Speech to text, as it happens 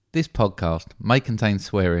This podcast may contain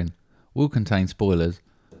swearing, will contain spoilers,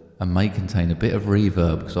 and may contain a bit of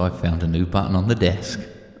reverb because I found a new button on the desk.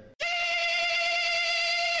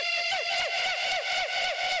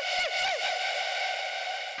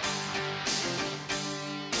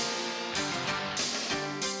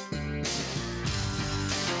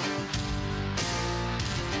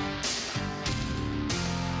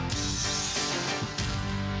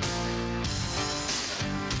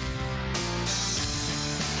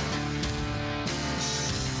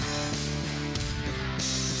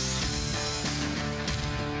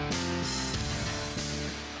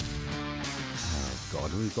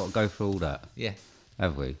 We've got to go through all that, Yeah.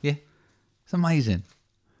 have we? Yeah. It's amazing.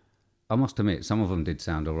 I must admit, some of them did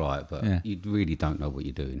sound all right, but Yeah. you really don't know what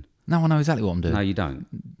you're doing. No, I know exactly what I'm doing. No, you don't.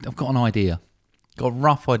 I've got an idea. Got a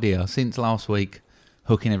rough idea. Since last week,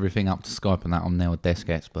 hooking everything up to Skype and that, I'm now a desk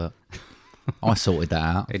expert. I sorted that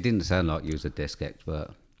out. It didn't sound like you was a desk expert.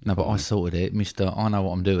 No, but I sorted it. Mr. I know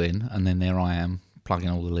what I'm doing, and then there I am, plugging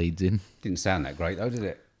all the leads in. Didn't sound that great, though, did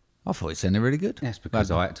it? I thought it sounded really good. That's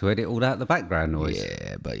because I had to edit all that the background noise.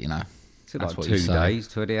 Yeah, but you know, Took that's like what 2 you say. days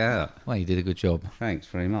to edit out. Well, you did a good job. Thanks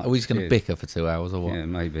very much. Are we just going to Cheers. bicker for 2 hours or what? Yeah,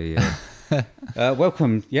 maybe, yeah.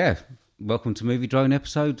 Welcome to Movie Drone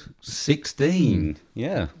episode 16.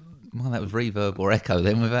 Yeah. Well, that was reverb or echo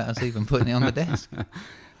then without us even putting it on the desk.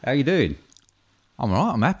 How you doing? I'm all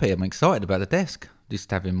right. I'm happy. I'm excited about the desk.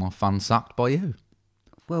 Just having my fun sucked by you.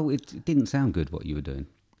 Well, it didn't sound good what you were doing.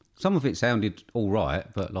 Some of it sounded all right,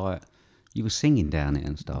 but like you were singing down it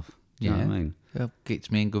and stuff. Do you know what I mean? It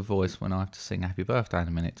gets me in good voice when I have to sing happy birthday in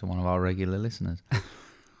a minute to one of our regular listeners.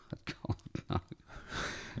 God, no.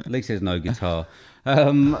 At least there's no guitar.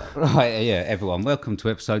 Right, yeah, everyone, welcome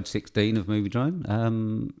to episode 16 of Movie Drone.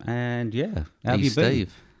 And yeah, how have you been?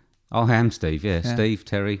 Steve. Oh, I am Steve, yeah. Steve,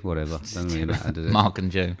 Terry, whatever. Doesn't really matter, does it? Mark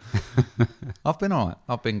and June. I've been all right.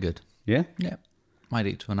 I've been good. Yeah? Yeah. Made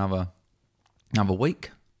it to another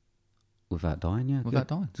week Without dying, yeah. without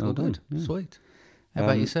good. dying. It's Well all good. done, yeah. Sweet. How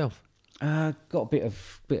about yourself? Got a bit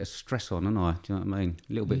of stress on, haven't I? Do you know what I mean?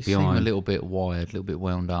 A little bit You seem behind. a little bit wired, a little bit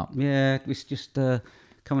wound up. Yeah, it's just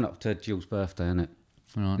coming up to Jill's birthday, isn't it?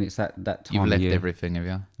 Right. And it's that time You've of left year. everything, have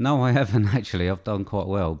you? No, I haven't actually. I've done quite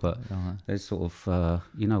well, but Right. there's sort of,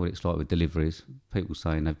 you know what it's like with deliveries. People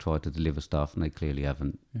saying they've tried to deliver stuff and they clearly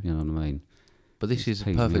haven't. You know what I mean? But this is a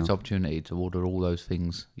teasing me perfect off. opportunity to order all those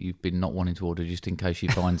things you've been not wanting to order just in case she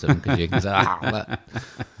finds them because you can say,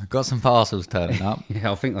 got some parcels turning up.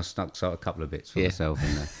 Yeah, I think I stuck a couple of bits for Yeah. myself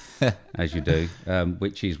in there, as you do,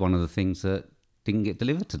 which is one of the things that didn't get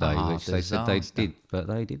delivered today, Ah, which they said they disaster. did, but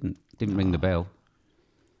they didn't. Didn't ring the bell.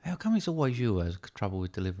 How come it's always you who has trouble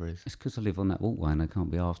with deliveries? It's because I live on that walkway and they can't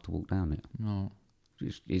be asked to walk down it. No.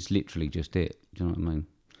 It's literally just it. Do you know what I mean?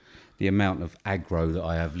 The amount of aggro that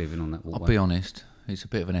I have living on that I'll walkway. be honest, it's a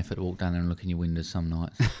bit of an effort to walk down there and look in your windows some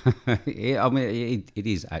nights. Yeah, I mean, it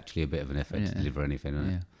is actually a bit of an effort Yeah. to deliver anything,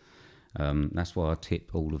 isn't Yeah. it? That's why I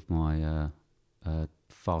tip all of my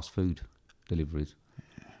fast food deliveries,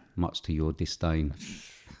 much to your disdain.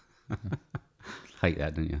 Hate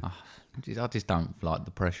that, don't you? I just don't like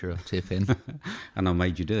the pressure of tipping. And I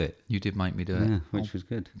made you do it. You did make me do it. Yeah, which was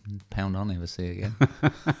good. Pound I'll never see again.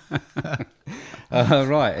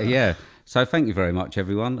 Right, yeah. So thank you very much,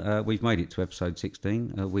 everyone. We've made it to episode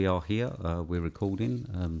 16. We are here. We're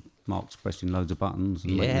recording. Mark's pressing loads of buttons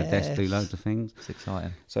and making the desk do Yes. loads of things. It's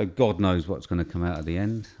exciting. So God knows what's going to come out at the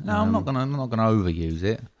end. No, I'm not gonna overuse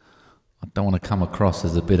it. I don't want to come across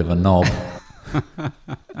as a bit of a knob.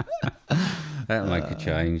 That'll make a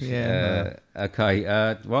change. yeah, Okay.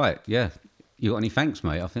 Right. Yeah. You got any thanks,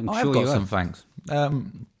 mate? I'm I've sure got you some have. thanks.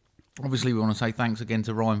 Obviously, we want to say thanks again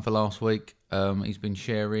to Ryan for last week. He's been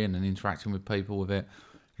sharing and interacting with people with it.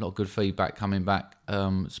 A lot of good feedback coming back.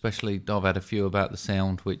 Especially, I've had a few about the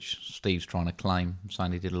sound, which Steve's trying to claim,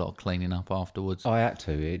 saying he did a lot of cleaning up afterwards. I had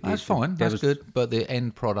to. That's fine. That's good. But the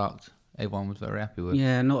end product, everyone was very happy with.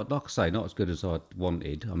 Yeah, not like I say, not as good as I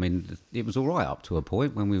wanted. I mean, it was all right up to a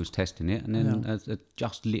point when we was testing it, and then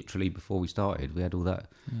just literally before we started, we had all that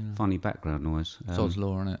funny background noise. Sod's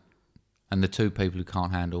law, innit? And the two people who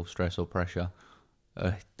can't handle stress or pressure,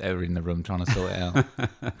 they were in the room trying to sort it out.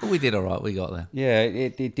 But we did all right. We got there. Yeah,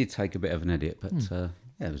 it did take a bit of an edit, but yeah,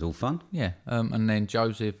 it was all fun. Yeah. And then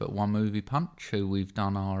Joseph at One Movie Punch, who we've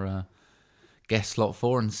done our guest slot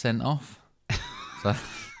for and sent off. So,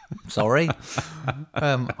 sorry.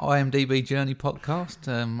 IMDb Journey podcast.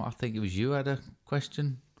 I think it was you had a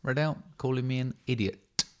question read out, calling me an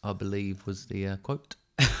idiot, I believe was the quote.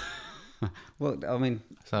 Well, I mean,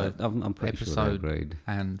 So I'm pretty sure they episode agreed.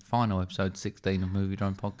 and final episode 16 of Movie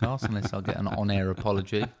Drone Podcast, unless I get an on-air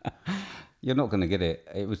apology. You're not going to get it.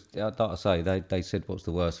 It was, like I say, they said, what's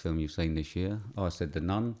the worst film you've seen this year? I said The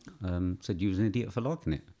Nun. Said you was an idiot for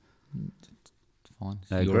liking it. It's fine.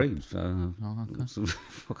 They You're- agreed. So, Oh, okay.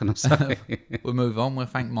 what can I say? We'll move on. We'll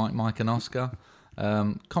thank Mike, and Oscar.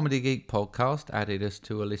 Comedy Geek Podcast added us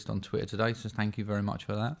to a list on Twitter today, so thank you very much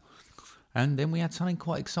for that. And then we had something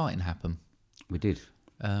quite exciting happen. We did.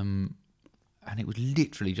 And it was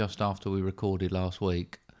literally just after we recorded last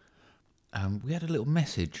week. We had a little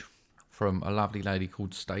message from a lovely lady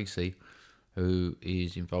called Stacey, who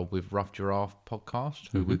is involved with Rough Giraffe podcast,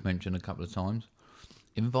 who we've mentioned a couple of times,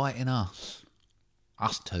 inviting us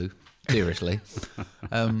two, seriously,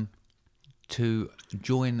 to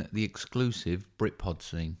join the exclusive Britpod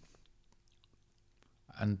scene.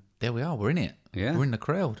 And there we are, we're in it. Yeah. We're in the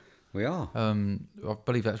crowd. We are. I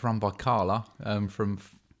believe that's run by Carla from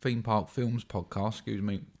Theme Park Films podcast,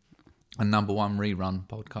 a number one rerun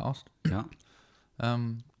podcast. Yeah.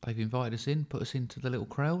 They've invited us in, put us into the little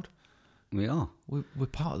crowd. We are. We're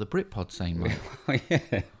part of the Britpod scene, mate.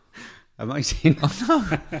 Yeah. Amazing.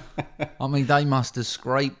 I mean, they must have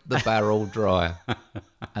scraped the barrel dry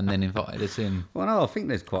and then invited us in. Well, no, I think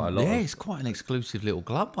there's quite a lot Yeah, of... it's quite an exclusive little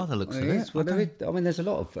club by the looks of It it. is. Well, there's a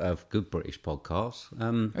lot of good British podcasts.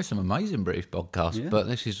 There's some amazing British podcasts, Yeah. but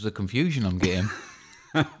this is the confusion I'm getting.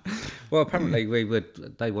 Well, apparently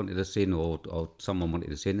they wanted us in, or someone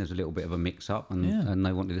wanted us in. There's a little bit of a mix-up, and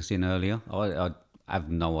they wanted us in earlier. I have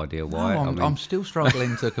no idea why. No, I'm still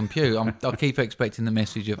struggling to compute. I keep expecting the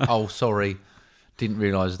message of, oh, sorry, didn't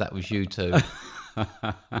realise that was you two.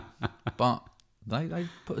 But they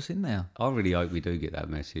put us in there. I really hope we do get that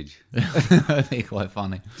message, That'd be quite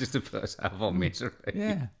funny. just to put us out of our misery.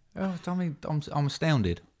 Yeah. Oh, I mean, I'm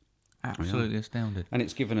astounded. Absolutely astounded. And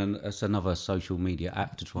it's given us another social media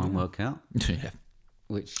app to try and work out, Yeah.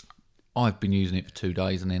 which... I've been using it for 2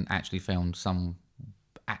 days and then actually found some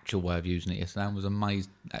actual way of using it yesterday and was amazed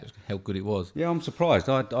at how good it was. Yeah, I'm surprised.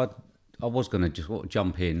 I was going to just sort of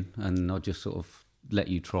jump in and I just sort of let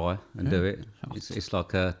you try and do it. It's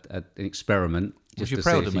like an experiment. Was Just you to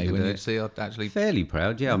proud see of if me can when do you it. see I'd actually... Fairly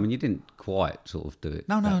proud, yeah. I mean, you didn't quite sort of do it.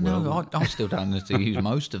 No, that well. I still don't know to use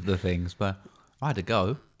most of the things, but I had a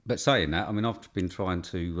go. But saying that, I mean, I've been trying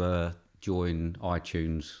to join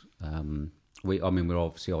iTunes. We're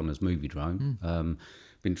obviously on as Movie Drone.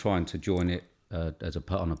 Been trying to join it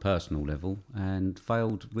on a personal level and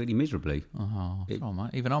failed really miserably. Oh, it's all right,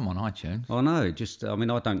 mate. Even I'm on iTunes. Oh no,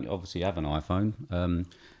 I don't obviously have an iPhone,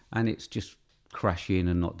 and it's just crashing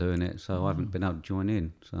and not doing it. So I haven't been able to join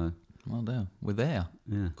in. So Well, there. We're there.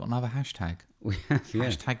 Yeah. Got another hashtag. we have, yeah.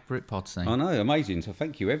 Hashtag Britpod scene. I know, amazing. So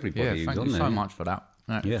thank you everybody Yeah, who's thank on you there. so much for that.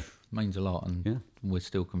 That Yeah. means a lot, and Yeah. we're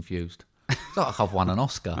still confused. It's like I've won an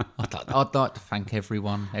Oscar. I'd like to thank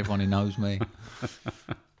everyone who knows me.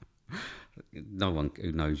 No one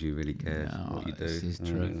who knows you really cares No, what you do. this is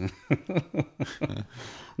true.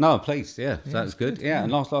 No, please, yeah, so that's good. Yeah,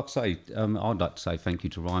 and like I say, I'd like to say thank you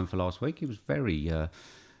to Ryan for last week. He was very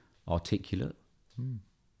articulate,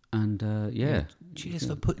 and yeah. Cheers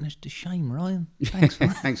for putting us to shame, Ryan. Thanks, man.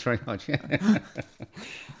 Thanks very much. Yeah,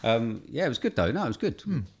 yeah, it was good though. No, it was good.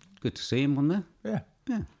 Good to see him on there.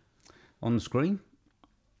 Yeah. On the screen.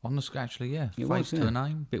 On the actually, yeah. It Face was, to yeah. a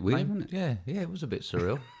name. Bit weird, Name. wasn't Yeah, it was a bit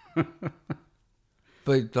surreal.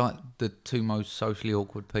 But like the two most socially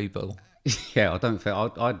awkward people. Yeah, I don't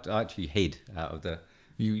feel. I actually hid out of the.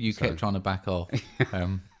 You kept trying to back off,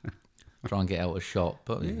 try and get out of shot.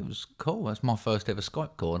 But yeah, it was cool. That's my first ever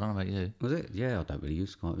Skype call. I don't know about you. Was it? Yeah, I don't really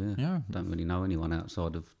use Skype. Yeah, Yeah. don't really know anyone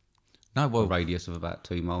outside of No, a well, radius of about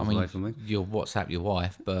 2 miles I away mean, from me. you'll WhatsApp your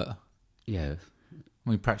wife, but Yeah, I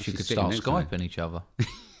mean, perhaps you She's could sitting start next to me. Skyping each other.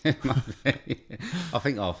 I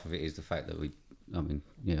think half of it is the fact that we,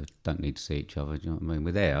 don't need to see each other. Do you know what I mean?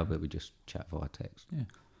 We're there, but we just chat via text. Yeah,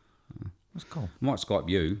 that's cool. I might Skype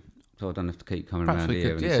you, so I don't have to keep coming Perhaps around we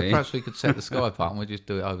here could, and see. perhaps we could set the Skype up and we just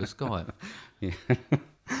do it over Skype. Yeah.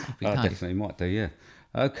 That'd be I nice. definitely might do, yeah.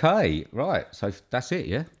 Okay, right. So that's it,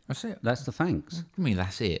 yeah? That's it. That's the thanks. I mean,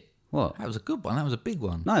 that's it. What? That was a good one. That was a big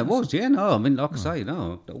one. No, it was, yeah. No, I mean, like I say,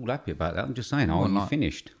 no, I'm all happy about that. I'm just saying, Well, you like-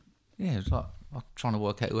 finished. Yeah, it's like I'm trying to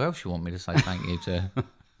work out who else you want me to say thank you to.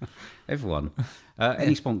 Everyone.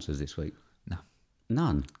 Any sponsors this week? No.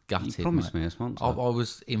 None. Gutted, You promised mate. me a sponsor. I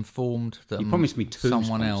was informed that You promised me two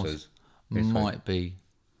someone else sponsors this week. might be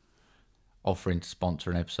offering to sponsor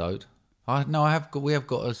an episode. We have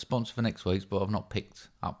got a sponsor for next week's, but I've not picked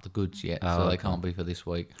up the goods yet, so they okay. can't be for this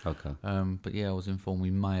week. Okay. But yeah, I was informed we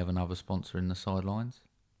may have another sponsor in the sidelines,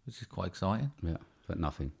 which is quite exciting. Yeah, but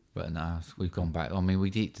nothing. But no, we've gone back. I mean, we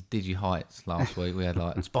did Digi Heights last week. We had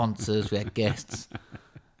like sponsors, we had guests.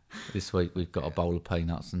 This week we've got a bowl of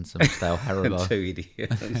peanuts and some stale Haribo. Two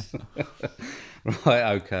idiots.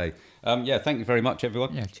 Right, okay. Yeah, thank you very much,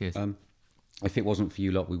 everyone. Yeah, cheers. If it wasn't for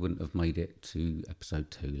you lot, we wouldn't have made it to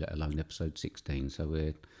episode 2, let alone episode 16. So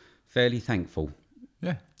we're fairly thankful.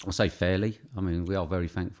 Yeah. I say fairly. I mean, we are very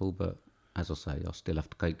thankful, but as I say, I still have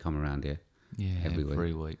to come around here. Yeah,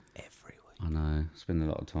 every week. I know, spend a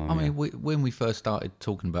lot of time. I mean, when we first started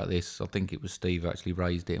talking about this, I think it was Steve who actually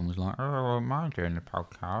raised it and was like, "Oh, am I doing the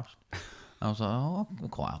podcast?" I was like, "Oh, I'm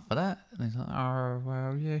quite up for that." And he's like, "Oh,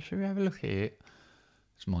 well, yeah, should we have a look at it?"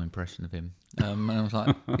 It's my impression of him. And I was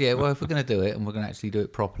like, "Yeah, well, if we're going to do it and we're going to actually do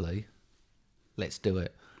it properly, let's do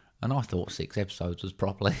it." And I thought 6 episodes was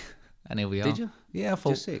properly, and here we are. Did you? Yeah, I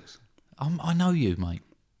thought Just 6. I know you, mate.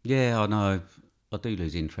 Yeah, I know. I do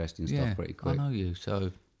lose interest in stuff pretty quick. I know you,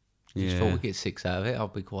 so. Yeah. Just thought we'd get 6 out of it. I'll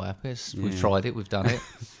be quite happy. We've tried it. We've done it.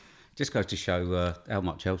 Just goes to show how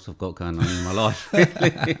much else I've got going on in my life.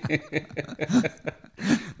 Really.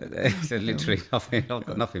 There's literally nothing. I've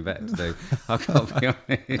got nothing better to do. I can't be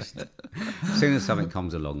honest. As soon as something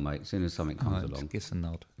comes along, mate. As soon as something comes along. Just give us a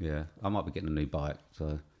nod. Yeah, I might be getting a new bike.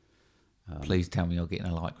 So. Please tell me you're getting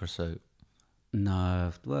a Lycra suit.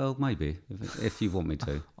 No, well, maybe if you want me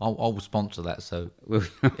to. I'll sponsor that suit.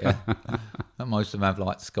 Yeah. Most of them have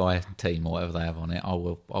like Sky Team or whatever they have on it. I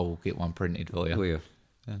will get one printed for you. Will you?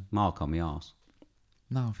 Yeah. Mark on my arse.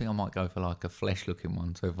 No, I think I might go for like a flesh-looking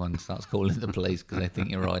one, so everyone starts calling the police because they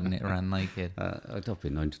think you're riding it around naked. I've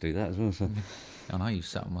been known to do that as well. So. I know you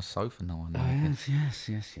sat on my sofa now.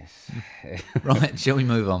 Yes. Right, shall we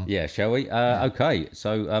move on? Yeah, shall we? Okay,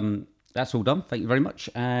 so that's all done. Thank you very much,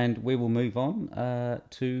 and we will move on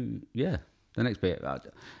to the next bit.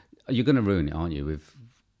 You're going to ruin it, aren't you, with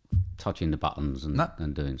touching the buttons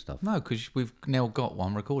and doing stuff? No, because we've now got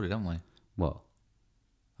one recorded, haven't we? What?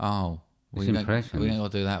 Oh, we ain't got to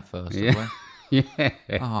do that first, Yeah. have we? Yeah.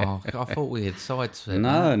 Oh, I thought we had sidestepped.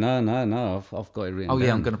 No. I've got it written down.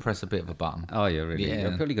 Yeah, I'm going to press a bit of a button. Oh, yeah, really? Yeah.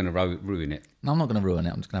 You're probably going to ruin it. No, I'm not going to ruin it.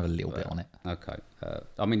 I'm just going to have a little bit on it. Okay.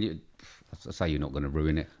 I mean, I say you're not going to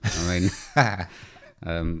ruin it. I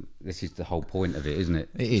mean, this is the whole point of it, isn't it?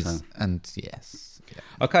 It is, so. And yes.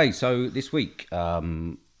 Yeah. Okay, so this week,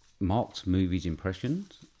 Mark's Movies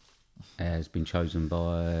Impressions has been chosen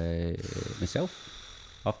by myself.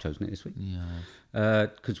 I've chosen it this week. Yeah.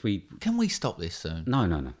 Because Can we stop this soon? No.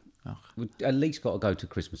 Okay. We at least got to go to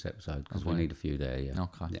Christmas episode because we need a few there. Yeah.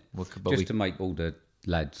 Okay. Yeah. Just to make all the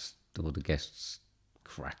lads or the guests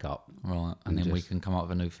crack up. Right, and then we can come up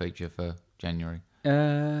with a new feature for January.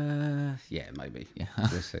 Yeah, maybe. Yeah.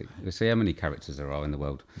 We'll see how many characters there are in the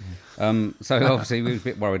world. Yeah. So obviously we were a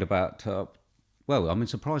bit worried about. Well, I'm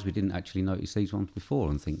surprised we didn't actually notice these ones before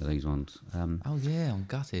and think of these ones. Oh yeah, I'm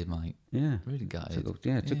gutted, mate. Yeah, really gutted.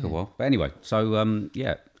 It took a while, but anyway. So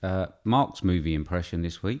Mark's movie impression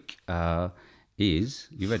this week is.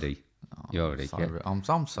 You ready? You're ready. I'm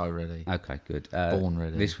so ready. Okay, good. Born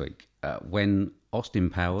ready. This week, when Austin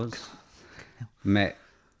Powers met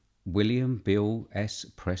William Bill S.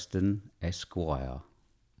 Preston Esquire.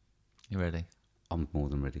 You ready? I'm more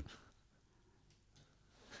than ready.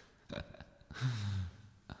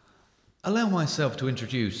 Allow myself to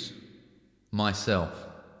introduce myself.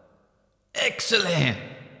 Excellent!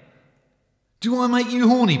 Do I make you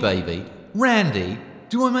horny, baby? Randy,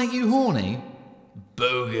 do I make you horny?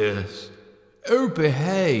 Bogus. Oh,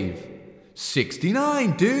 behave.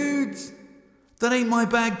 69, dudes. That ain't my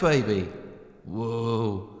bag, baby.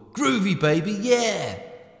 Whoa. Groovy, baby, yeah.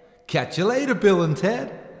 Catch you later, Bill and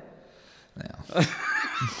Ted. Now.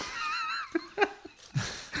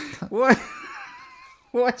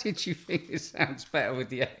 Why did you think it sounds better with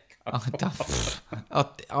the echo?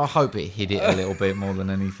 I hope it hit it a little bit more than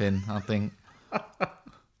anything, I think.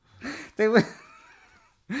 There was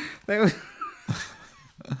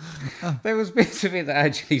bits of it that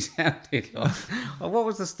actually sounded like... what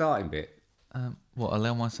was the starting bit?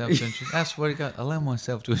 Allow myself to introduce... That's where it goes. Allow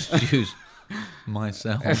myself to introduce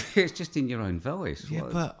myself. It's just in your own voice. Yeah,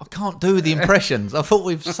 but I can't do the impressions. I thought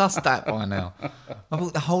we've sussed that by now. I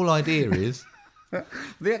thought the whole idea is...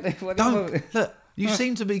 Look, you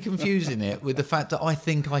seem to be confusing it with the fact that I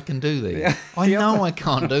think I can do these. I know I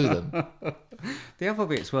can't do them. The other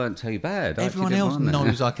bits weren't too bad. Everyone else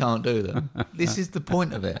knows I can't do them. This is the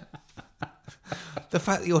point of it. The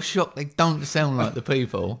fact that you're shocked they don't sound like the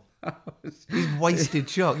people is wasted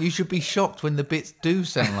shock. You should be shocked when the bits do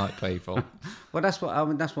sound like people. Well, that's what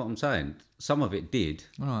I'm saying. Some of it did.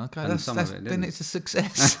 Oh, okay. Then it's a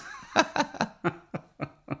success.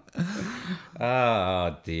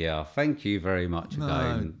 Oh dear! Thank you very much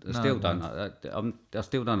again. I still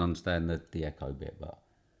don't understand the echo bit, but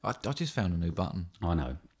I just found a new button. I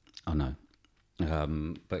know.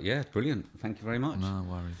 But yeah, brilliant. Thank you very much. No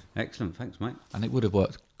worries. Excellent. Thanks, mate. And it would have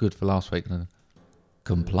worked good for last week.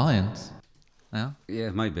 Compliance. Yeah, Yeah,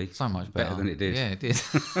 maybe. so much better than it did. Yeah, it did.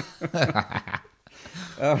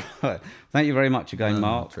 All right. Thank you very much again,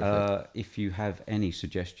 Mark. terrific. If you have any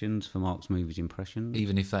suggestions for Mark's movies impression,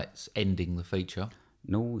 Even if that's ending the feature.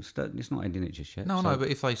 no, it's not ending it just yet. No, so no, but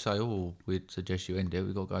if they say, "Oh, we'd suggest you end it,"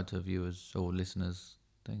 we've got to go to viewers or listeners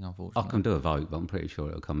thing. I Unfortunately, can do a vote, but I'm pretty sure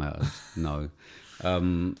it'll come out as no.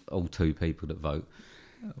 All 2 people that vote.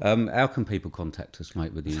 How can people contact us,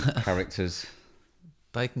 mate, with the characters?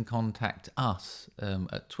 they can contact us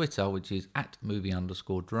at Twitter, which is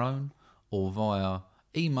 @movie_drone, or via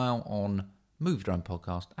email on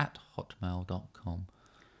moviedronepodcast@hotmail.com.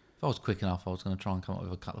 If I was quick enough, I was going to try and come up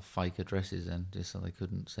with a couple of fake addresses then, just so they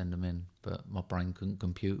couldn't send them in. But my brain couldn't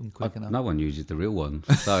compute them quick enough. No one uses the real ones,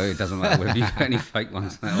 so it doesn't matter whether you've got any fake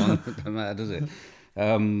ones now on. It doesn't matter, does it?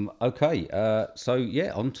 Okay, so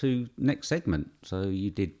yeah, on to next segment. So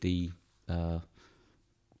you did the, well,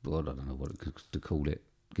 I don't know what to call it,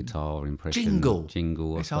 guitar impression.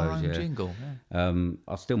 Jingle, I It's suppose, our own yeah. jingle, yeah.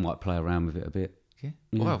 I still might play around with it a bit. Yeah.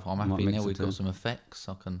 Yeah, Well, I'm might happy mix now the we've two. got some effects.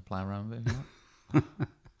 I can play around with it. If you like.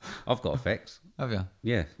 I've got effects. Have you?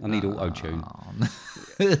 Yeah, I need auto-tune. Oh,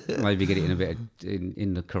 Maybe get it in a bit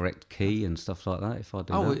in the correct key and stuff like that. If I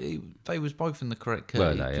do that. they was both in the correct key,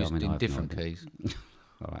 Were they? I just mean, I in have different no idea. keys.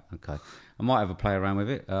 All right, okay. I might have a play around with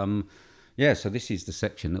it. Yeah, so this is the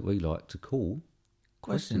section that we like to call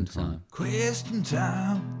Question time. Question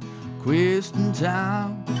time, question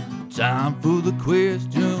time, time for the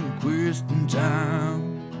question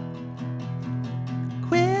time.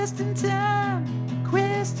 Question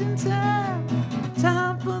time,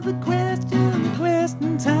 time for the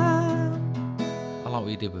question time. I like what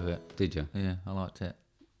you did with it. Did you? Yeah, I liked it.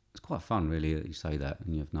 It's quite fun, really, that you say that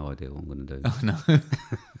and you have no idea what I'm going to do. Oh, no.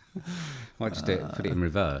 Might just put it in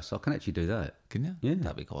reverse. I can actually do that. Can you? Yeah.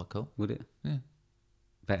 That'd be quite cool. Would it? Yeah.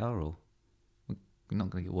 Better or? We're not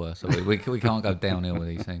going to get worse. Are we can't go downhill with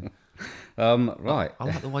these things. Right. I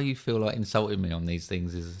like the way you feel like insulting me on these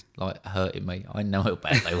things is like hurting me. I know how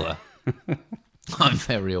bad they were. I'm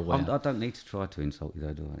very aware. I don't need to try to insult you,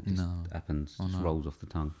 though, do I? It just No. happens. I Just know. rolls off the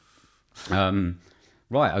tongue.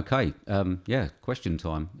 Right, okay. Yeah, question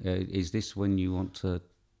time. Is this when you want to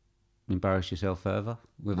embarrass yourself further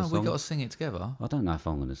with a No, song? we got to sing it together. I don't know if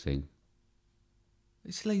I'm going to sing.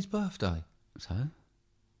 It's Lee's birthday. So?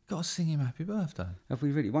 Got to sing him happy birthday. Have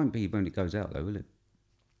we really? It won't be when it goes out, though, will it?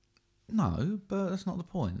 No, but that's not the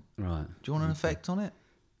point. Right. Do you want an effect on it?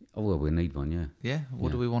 Oh, well, we need one, yeah. Yeah. What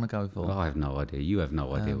Yeah. do we want to go for? I have no idea. You have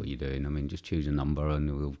no idea what you're doing. I mean, just choose a number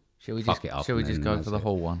and we'll Shall we fuck just it up. Shall we and just then go that's for the it.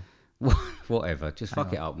 whole one? Whatever. Just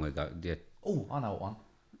fuck it up and we'll go. Yeah, Oh, I know one.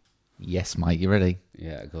 Yes, mate. You ready?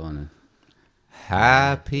 yeah, go on then.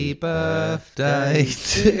 Happy birthday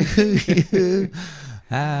to you.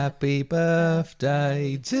 Happy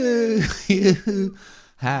birthday to you.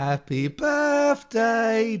 Happy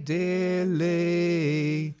birthday, dear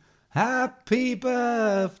Lee. Happy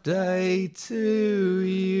birthday to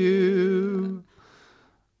you.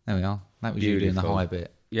 There we are. That was you doing the Beautiful. high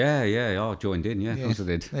bit. Yeah, I joined in, yeah, of course I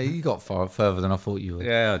did. Yeah, you got far further than I thought you would.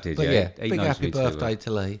 Yeah, I did, But yeah. yeah, He big knows happy me too well. birthday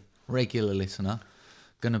to Lee, regular listener.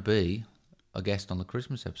 Going to be a guest on the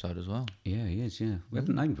Christmas episode as well. Yeah, he is, yeah. We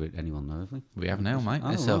haven't named anyone, though, have we? We have now, mate.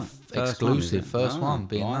 Oh, It's right. our First one, is exclusive it? first Oh, one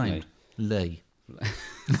being blimey. named. Lee.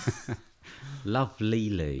 Lovely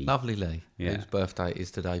Lee. Lovely Lee, Yeah. whose birthday it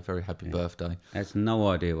is today. Very happy birthday. Has no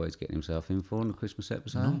idea what he's getting himself in for on the Christmas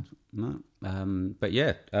episode. No. But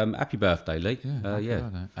yeah, happy birthday, Lee. Happy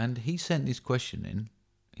birthday. And he sent this question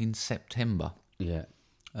in September. Yeah.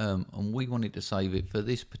 And we wanted to save it for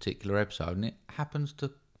this particular episode, and it happens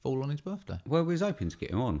to fall on his birthday. Well, we was hoping to get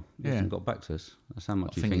him on. He Yeah. hasn't got back to us. That's how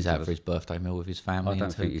much I he think thinks he's out of for us. his birthday meal with his family I don't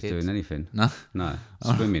and two think he's kids. doing anything. No? No.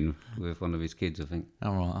 Swimming with one of his kids, I think.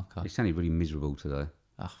 All right, okay. He sounded really miserable today.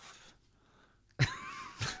 Oh,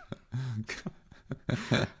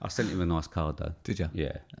 I sent him a nice card, though. did you?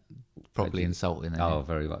 Yeah. Probably insulting. Isn't Oh, it?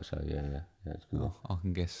 very much so, yeah. It's good. Oh, I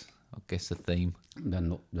can guess. I guess the theme. They're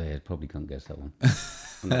not there. Probably can't guess that one.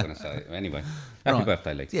 I'm not going to say it. Anyway, happy Right.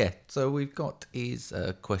 birthday, Lee. Yeah. So we've got his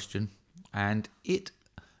question, and it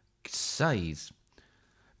says,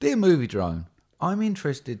 "Dear Movie Drone, I'm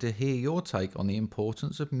interested to hear your take on the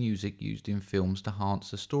importance of music used in films to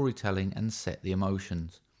enhance the storytelling and set the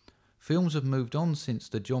emotions. Films have moved on since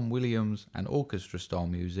the John Williams and orchestra style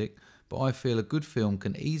music, but I feel a good film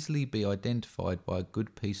can easily be identified by a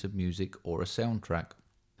good piece of music or a soundtrack.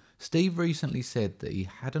 Steve recently said that he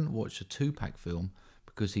hadn't watched a Tupac film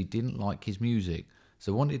because he didn't like his music,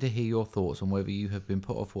 So I wanted to hear your thoughts on whether you have been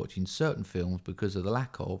put off watching certain films because of the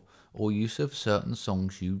lack of or use of certain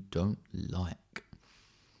songs you don't like.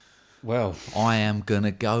 Well, I am going to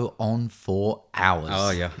go on for hours. oh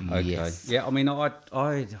yeah, okay, Yes. yeah. I mean, I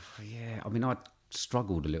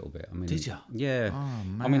struggled a little bit. I mean, Did ya? Yeah. Oh,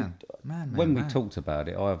 man. I mean, Man, when we man. talked about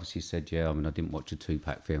it, I obviously said, yeah. I mean, I didn't watch a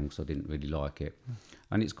Tupac film because I didn't really like it,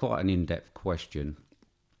 and it's quite an in-depth question.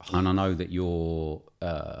 And I know that you're,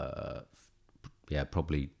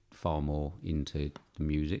 probably far more into the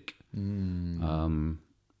music.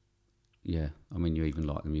 Yeah, I mean, you even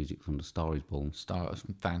like the music from The Star Is Born.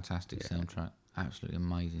 Fantastic soundtrack. Absolutely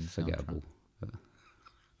amazing Forgettable. soundtrack.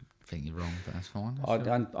 I think you're wrong, but that's fine.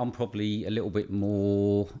 I'm probably a little bit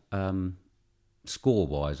more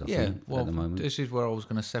score-wise, I Yeah, think, well, at the moment. this is where I was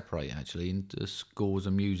going to separate actually into scores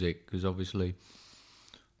and music, because obviously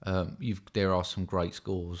there are some great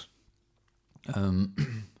scores,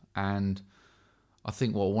 and I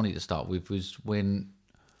think what I wanted to start with was when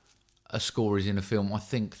a score is in a film. I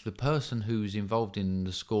think the person who's involved in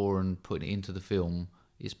the score and putting it into the film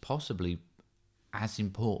is possibly as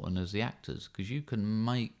important as the actors, because you can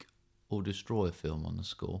make or destroy a film on the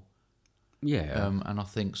score. Yeah. And I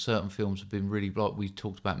think certain films have been really, like we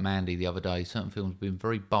talked about Mandy the other day, certain films have been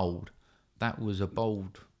very bold. That was a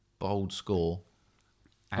bold score.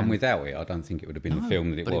 And without it, I don't think it would have been the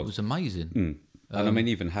film that it but was. it was amazing. And I mean,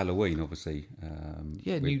 even Halloween, obviously.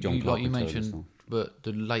 Yeah, with John like you Carpenter and mentioned, stuff. but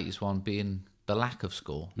the latest one being the lack of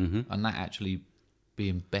score, and that actually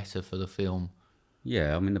being better for the film.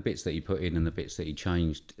 Yeah, I mean, the bits that he put in and the bits that he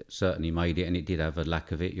changed certainly made it, and it did have a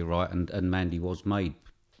lack of it, you're right. And Mandy was made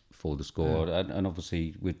for the score. And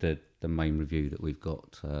obviously, with the main review that we've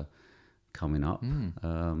got coming up.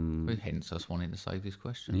 Hence us wanting to save this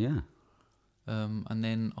question. Yeah. And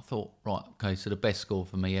then I thought, right, okay, so the best score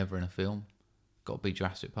for me ever in a film, got to be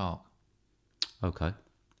Jurassic Park. Okay.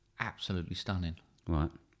 Absolutely stunning. Right.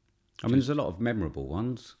 I mean, there's a lot of memorable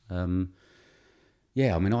ones.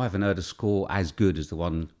 Yeah, I mean, I haven't heard a score as good as the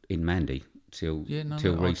one in Mandy till I'd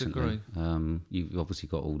recently. agree. You've obviously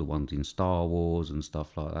got all the ones in Star Wars and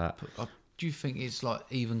stuff like that. Do you think it's like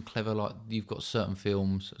even clever, like you've got certain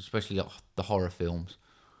films, especially like the horror films,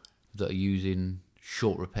 that are using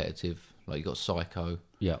short repetitive, like you got Psycho,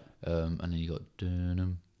 Yeah. and then you got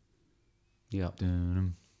Dunham Yeah.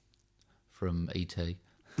 from E.T.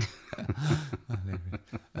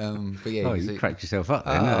 But yeah, Oh, you cracked yourself up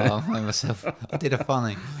then. I did a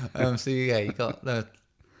funny. So yeah, you got the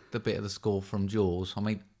bit of the score from Jaws. I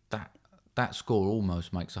mean, that score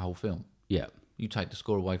almost makes the whole film. Yeah. You take the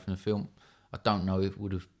score away from the film, I don't know if it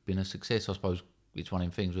would have been a success. I suppose it's one of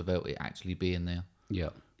them things without it actually being there. Yeah.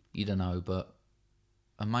 You don't know, but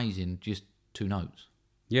amazing, just 2 notes.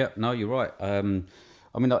 Yeah, no, you're right. I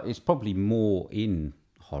mean, it's probably more in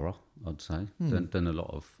horror, I'd say, than a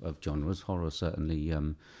lot of genres. Horror certainly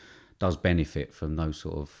does benefit from those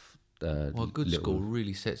sort of... Well, a good score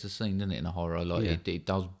really sets the scene, doesn't it, in a horror? Like it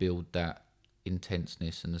does build that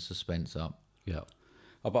intenseness and the suspense up. Yeah.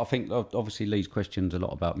 But I think obviously Lee's question's a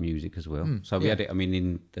lot about music as well. So we had it. I mean,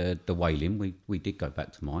 in the Wailing, we did go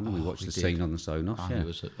back to mine and we watched the scene on the Sonos. Oh, yeah,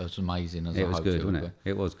 it was amazing. As it I was hoped good, would wasn't it?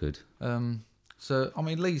 It was good. So I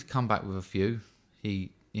mean, Lee's come back with a few.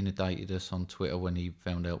 He inundated us on Twitter when he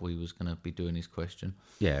found out we was going to be doing his question.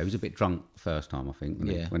 Yeah, he was a bit drunk first time, I think,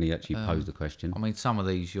 when he actually posed the question. I mean, some of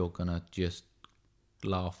these you're going to just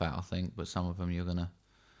laugh at, I think, but some of them you're going to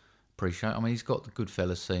appreciate. I mean, he's got the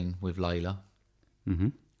Goodfellas scene with Layla. Mm-hmm.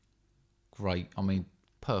 Great. I mean,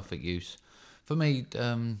 perfect use. For me,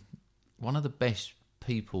 one of the best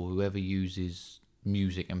people who ever uses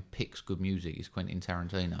music and picks good music is Quentin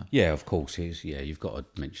Tarantino. Yeah, of course he is. Yeah, you've got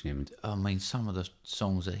to mention him. I mean, some of the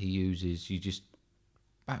songs that he uses, you just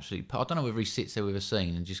absolutely... I don't know whether he sits there with a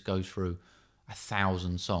scene and just goes through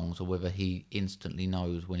 1,000 songs, or whether he instantly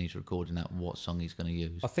knows when he's recording that what song he's going to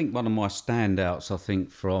use. I think one of my standouts,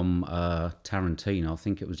 from Tarantino, I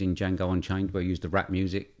think it was in Django Unchained, where he used the rap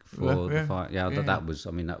music for the fight. Yeah, that was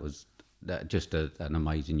just an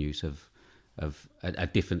amazing use of a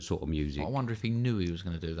different sort of music. I wonder if he knew he was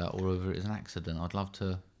going to do that, or whether it was an accident. I'd love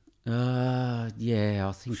to... Yeah,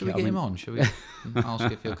 I think... Should we get him on? Should we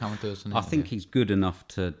ask if he'll come and do us an interview? I think he's good enough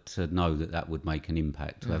to know that would make an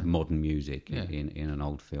impact, to have modern music in an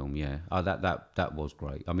old film, yeah. That was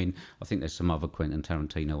great. I mean, I think there's some other Quentin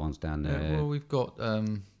Tarantino ones down there. Yeah, well, we've got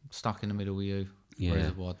Stuck in the Middle with You,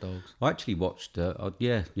 Reservoir Dogs. I actually watched... that's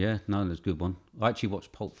a good one. I actually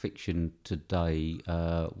watched Pulp Fiction today,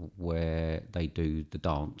 where they do the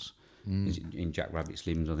dance in Jack Rabbit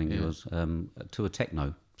Slims, I think it was, to a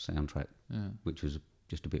techno soundtrack, which was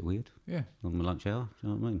just a bit weird Yeah. on my lunch hour. Do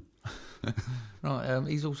you know what I mean? Right.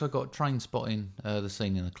 He's also got Train Spotting, the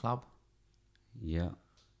scene in the club. Yeah.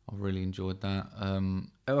 I really enjoyed that. I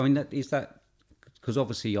mean, is that because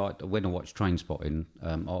obviously when I watch Train Spotting,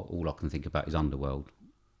 all I can think about is Underworld.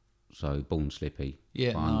 So Born Slippy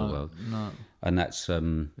Yeah, by Underworld, no. and that's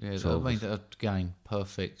Yeah, sort I mean, of, again,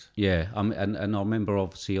 perfect. yeah. And I remember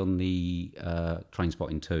obviously on the Train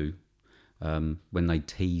Spotting 2, when they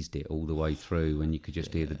teased it all the way through, and you could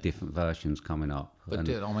just hear the different versions coming up. But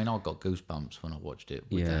and, I mean, I got goosebumps when I watched it.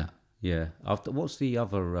 With yeah, that. yeah. After what's the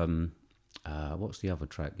other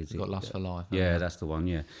track? Is You got Lust for Life. Yeah, that's the one,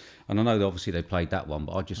 yeah. And I know that obviously they played that one,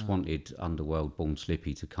 but I just wanted Underworld Born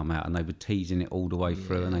Slippy to come out, and they were teasing it all the way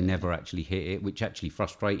through, and they never actually hit it, which actually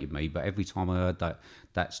frustrated me. But every time I heard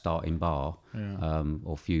that starting bar,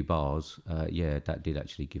 or few bars, that did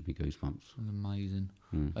actually give me goosebumps. It was amazing.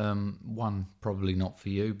 One probably not for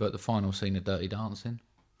you, but the final scene of Dirty Dancing.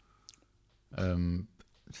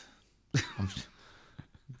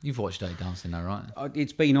 You've watched Dirty Dancing though, right?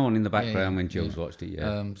 It's been on in the background Yeah, when Jill's watched it,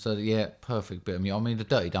 yeah. So yeah, perfect bit of music. I mean, the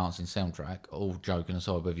Dirty Dancing soundtrack, all joking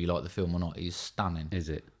aside, whether you like the film or not, is stunning. Is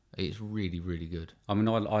it? It's really, really good. I mean,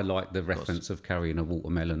 I like the reference of carrying a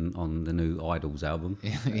watermelon on the new Idols album,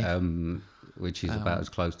 which is about as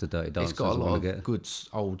close to Dirty Dancing It's got as a I lot want of to get. good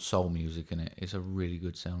old soul music in it. It's a really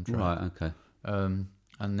good soundtrack. Right, okay.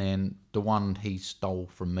 And then the one he stole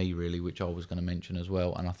from me, really, which I was going to mention as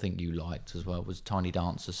well, and I think you liked as well, was Tiny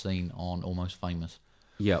Dancer scene on Almost Famous.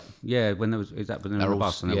 Yeah, yeah. When there was, is that when they were on the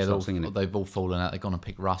bus and they were start singing it? They've all fallen out. They're going to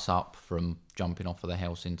pick Russ up from jumping off of the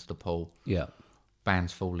house into the pool. Yeah,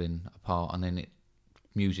 Band's falling apart, and then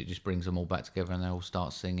music just brings them all back together, and they all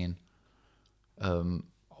start singing.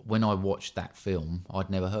 When I watched that film,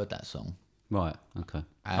 I'd never heard that song. right. Okay.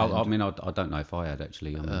 And- I mean, I don't know if I had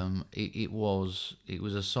actually. It was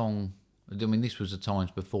a song. I mean, this was the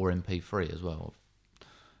times before MP3 as well,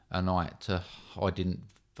 and I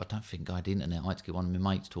don't think I had internet. I had to get one of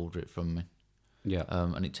my mates to order it from me. Yeah.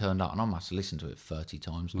 And it turned up, and I must have listened to it 30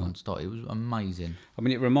 times non-stop. It was amazing. I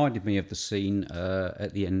mean, it reminded me of the scene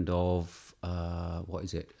at the end of what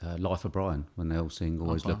is it, Life of Brian, when they all sing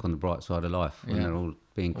 "Always Look on the Bright Side of Life" when they're all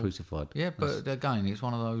being crucified. Yeah, but again, it's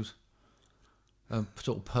one of those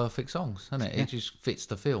sort of perfect songs, isn't it? It just fits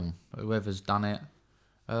the film. Whoever's done it.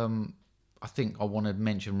 I think I want to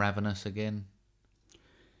mention "Ravenous" again.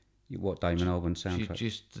 What Damon Albarn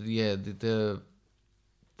soundtrack?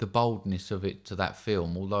 The boldness of it to that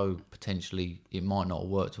film, although potentially it might not have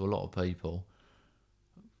worked to a lot of people,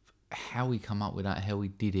 how he come up with that, how he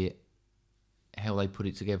did it, how they put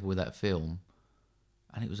it together with that film,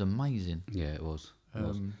 and it was amazing. Yeah, it was.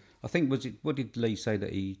 I think what did Lee say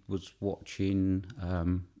that he was watching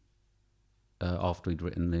after he'd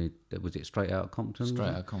written was it Straight Outta Compton? Straight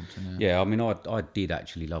Outta Compton, yeah. Yeah, I mean, I did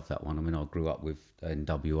actually love that one. I mean, I grew up with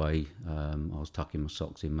NWA. I was tucking my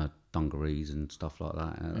socks in my dungarees and stuff like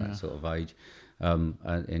that at that sort of age.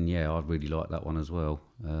 And yeah, I really liked that one as well.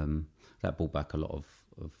 That brought back a lot of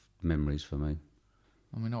memories for me.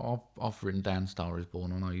 I mean, I've written down Star Is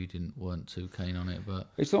Born. I know you weren't too keen on it, but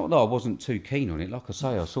It's not that I wasn't too keen on it. Like I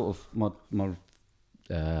say, I sort of my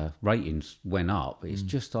ratings went up. It's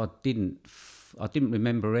just I didn't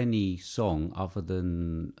remember any song other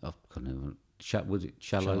than I can't remember. Was it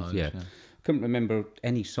Shallows? Yeah. Couldn't remember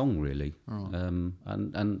any song really.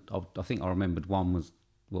 And I think I remembered one was,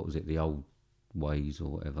 what was it, The Old Ways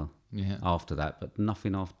or whatever. yeah. After that, but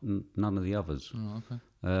nothing after, none of the others. Oh, okay.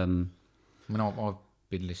 Um, I mean, I've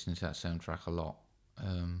been listening to that soundtrack a lot.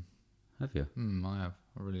 have you? I have.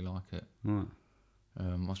 I really like it. Right.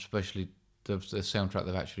 Especially the soundtrack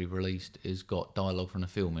they've actually released has got dialogue from the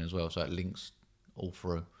film in as well, so it links all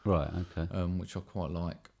through, Right. Okay. which I quite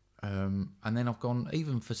like. And then I've gone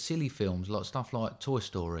even for silly films, like stuff like Toy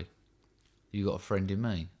Story. You Got a Friend in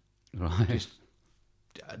Me. Right.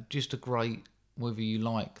 Just a great, whether you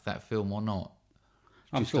like that film or not.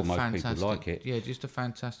 I'm Just sure a most people like it. Yeah, just a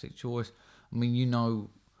fantastic choice. I mean,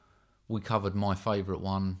 we covered my favourite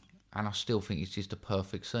one, and I still think it's just a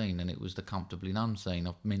perfect scene, and it was the Comfortably Numb scene.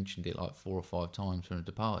 I've mentioned it like 4 or 5 times from The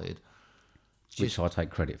Departed. Which I take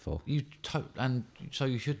credit for. And so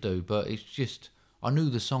you should do, but it's just, I knew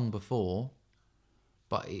the song before,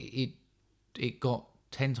 but it got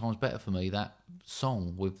 10 times better for me, that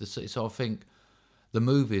song with the, so I think the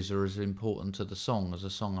movies are as important to the song as the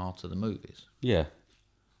song are to the movies, Yeah.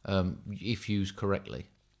 if used correctly.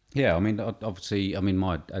 Yeah, I mean, obviously,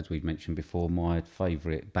 as we mentioned before, my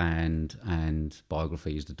favourite band and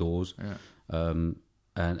biography is The Doors. Yeah.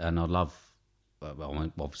 And I love, I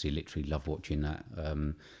obviously literally love watching that.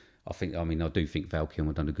 I do think Val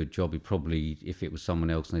Kilmer done a good job. He probably, if it was someone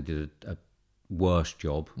else and they did worse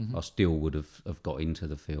job, I still would have got into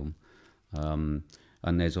the film. And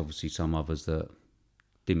there's obviously some others that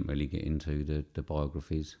didn't really get into the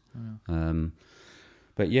biographies.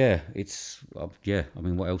 But yeah, it's I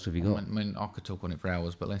mean, what else have you got? I mean, I could talk on it for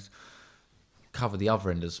hours, but let's cover the other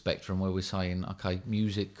end of the spectrum where we're saying, okay,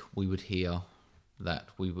 music we would hear that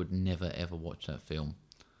we would never ever watch that film.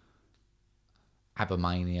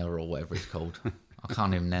 Abamania or whatever it's called. I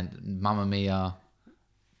can't even Mamma Mia,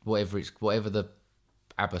 whatever the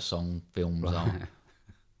ABBA song films are.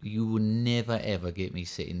 You will never ever get me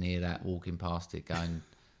sitting near that, walking past it, going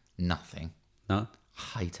nothing. No?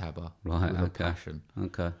 Hate ABBA Right, with a okay. passion.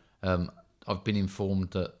 Okay. I've been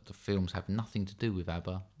informed that the films have nothing to do with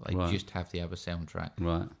ABBA. They Right. just have the ABBA soundtrack.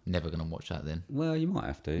 Right. Never going to watch that then. Well, you might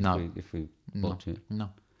have to if we watch it. No.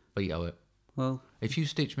 Veto it. Well, If you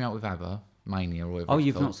stitch me out with ABBA, Mania or whatever oh, it's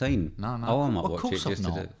you've called, not seen? No, no. Oh, I might Of watch it course I've just to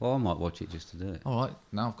do not. it. Well, I might watch it just to do it. All right,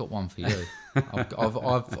 now I've got one for you.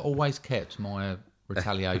 I've always kept my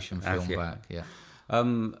retaliation film you? back. Yeah.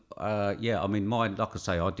 Yeah, I mean, mine, like I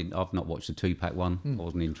say, I've not watched the Tupac one. I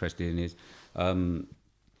wasn't interested in his.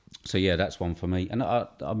 So yeah, that's one for me. And I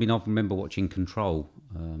mean, I remember watching Control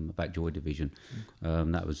about Joy Division.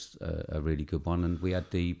 That was a really good one. And we had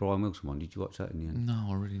the Brian Wilson one. Did you watch that in the end? No,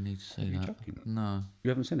 I really need to see that. joking? No, You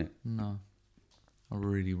haven't seen it? no. I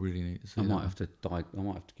really, really need to see I that. might have to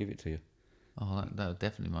give it to you. Oh, that would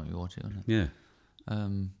definitely make me watch it, wouldn't it? Yeah,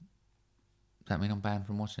 Does that mean I'm banned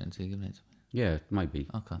from watching it until you're giving it to me? yeah, maybe.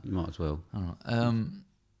 Okay. You might as well. All right.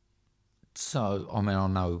 So, I mean, I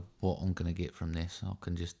know what I'm going to get from this. I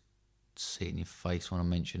can just see it in your face when I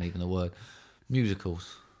mention even the word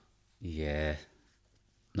musicals. Yeah,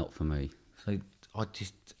 not for me. So, I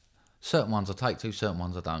just certain ones I take to, certain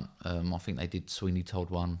ones I don't. I think they did Sweeney Todd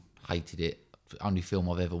one, hated it. Only film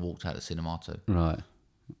I've ever walked out of cinema to. Right.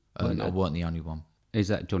 I weren't the only one. Is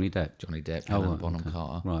that Johnny Depp? Johnny Depp, Oh, Helena right, Bonham okay.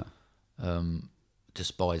 Carter. Right.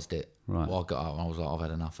 Despised it. Right. Well, I got up and I was like, I've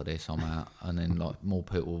had enough of this. I'm out. And then like more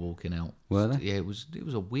people were walking out. Were they? Yeah, it was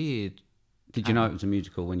a weird. Did you know it was a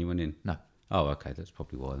musical when you went in? No, Oh, okay, that's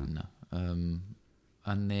probably why then. no.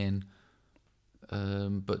 And then,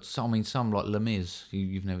 but some, I mean, some like Les Mis.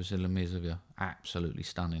 You've never seen Les Mis, have you? Absolutely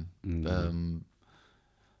stunning.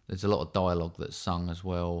 There's a lot of dialogue that's sung as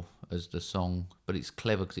well as the song, but it's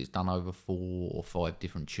clever because it's done over 4 or 5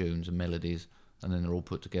 different tunes and melodies, and then they're all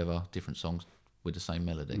put together, different songs with the same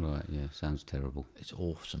melody. Right, yeah, sounds terrible. It's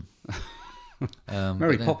awesome. Mary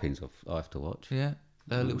but then- Poppins, I have to watch. Yeah,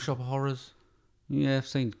 Little Shop of Horrors. Yeah, I've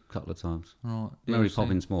seen a couple of times. Right. Mary you've seen-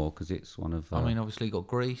 Poppins more because it's one of. I mean, obviously you got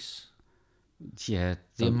Grease. yeah,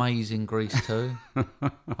 The Amazing Grease 2.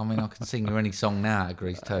 I mean, I can sing you any song now out of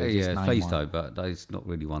Grease 2. just yeah, name please one. don't. But it's not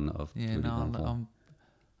really one that I've Yeah, really no, gone for.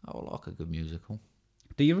 I like a good musical.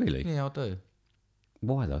 Do you really? Yeah, I do.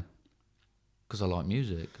 Why though? Because I like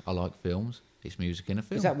music. I like films. It's music in a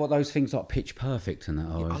film. Is that what those things like Pitch Perfect and that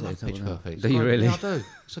are? I Is love that Pitch what that- Perfect. Do you really? Yeah, I do.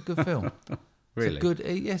 It's a good film. Really? It's a good,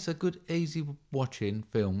 yes, a good, easy watching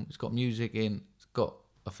film. It's got music in. It's got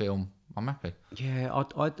a film. I'm happy. Yeah,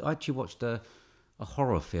 I actually watched a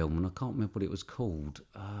horror film and I can't remember what it was called.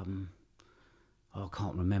 I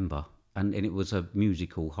can't remember. And it was a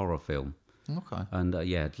musical horror film. Okay. And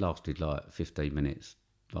yeah, it lasted like 15 minutes.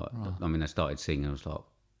 Like, I mean, I started singing. I was like,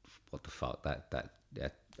 "What the fuck? That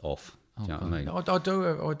off." Do you know what I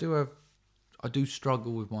mean? I do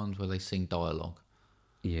struggle with ones where they sing dialogue,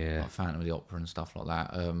 Yeah, like Phantom of the Opera and stuff like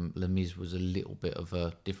that. Les Mis was a little bit of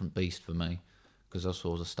a different beast for me because I saw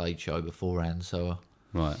it was a stage show beforehand, so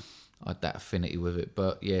right. I had that affinity with it.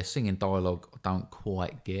 But yeah, singing dialogue I don't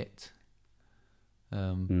quite get.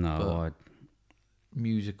 No,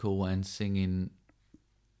 Musical and singing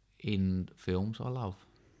in films I love.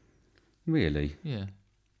 really. Yeah.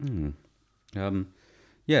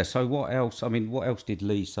 Yeah. So what else? I mean, what else did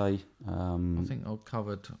Lee say? I think I've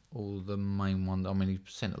covered all the main ones. I mean, he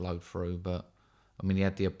sent a load through, but I mean, he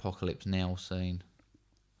had the Apocalypse Now scene.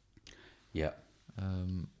 Yeah.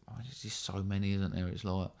 There's just so many, isn't there? It's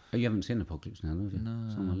like Oh, you haven't seen Apocalypse Now, have you? no,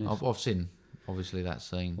 It's on my list. I've seen obviously that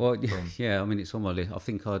scene. Well, yeah. I mean, it's on my list. I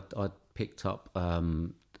think I picked up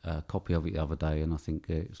a copy of it the other day, and I think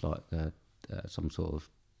it's like some sort of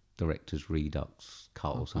director's redux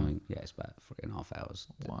cut or something. Yeah, it's about 3.5 hours.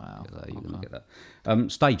 Wow, So you're gonna get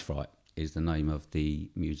that. Stage Fright is the name of the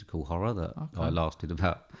musical horror that I lasted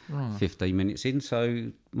about 15 minutes in.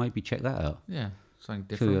 So maybe check that out. Yeah, something Sure,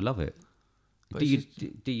 different. you'll love it. But Do it's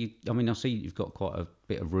you? Do you? I mean, I see you've got quite a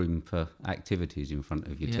bit of room for activities in front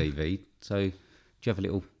of your Yeah. TV. So, do you have a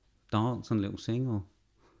little dance and a little sing, or?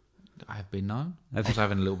 I have been known. I was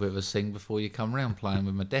having a little bit of a sing before you come round, playing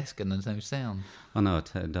with my desk and there's no sound. I know I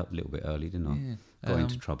turned up a little bit early, didn't I? got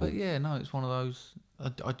into trouble. But yeah, no, it's one of those.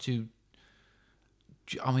 I do.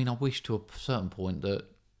 I mean, I wish to a certain point that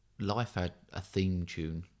life had a theme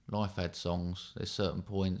tune. Life had songs. There's certain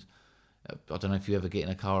points. I don't know if you ever get in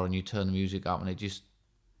a car and you turn the music up and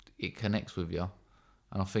it connects with you.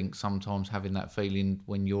 And I think sometimes having that feeling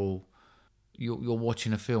when you're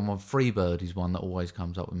watching a film, Freebird is one that always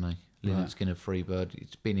comes up with me. Lynyrd Skynyrd, Freebird.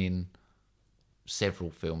 It's been in several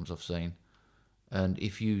films I've seen, and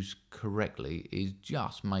if used correctly, it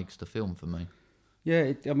just makes the film for me.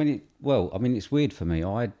 Yeah, it's weird for me.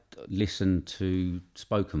 I listen to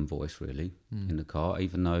spoken voice really in the car,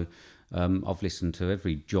 even though I've listened to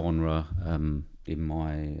every genre in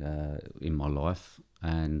my life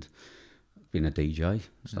and been a DJ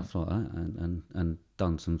stuff like that, and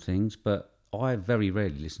done some things. But I very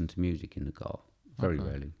rarely listen to music in the car. Very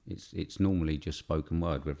rarely. It's normally just spoken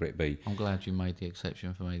word, whether it be. I'm glad you made the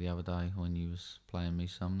exception for me the other day when you was playing me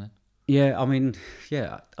something. Yeah, I mean,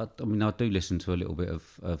 I do listen to a little bit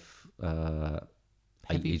of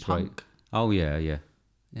Heavy 80s punk. Oh yeah.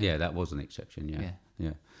 That was an exception. Yeah.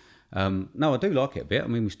 No, I do like it a bit. I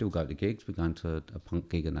mean, we still go to gigs. We're going to a punk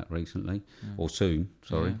gig and that recently, or soon.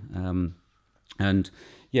 Sorry. And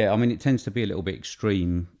yeah, I mean, it tends to be a little bit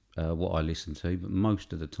extreme. What I listen to, but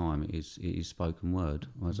most of the time it is spoken word.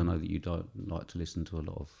 Whereas I know that you don't like to listen to a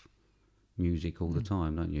lot of music all the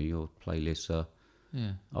time, don't you? Your playlists are,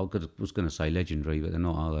 I was going to say legendary, but they're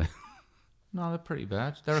not, are they? No, they're pretty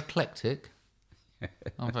bad. They're eclectic.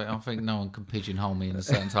 I think no one can pigeonhole me in a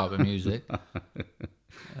certain type of music.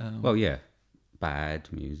 Well, yeah, bad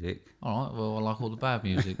music. All right, well, I like all the bad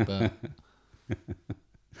music, but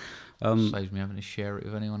saves me having to share it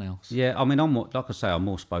with anyone else. Yeah, I mean, I'm more, like I say, I'm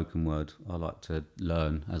more spoken word. I like to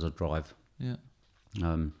learn as I drive. Yeah.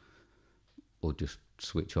 Or just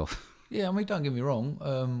switch off. Yeah, I mean, don't get me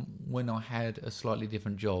wrong. When I had a slightly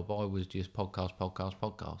different job, I was just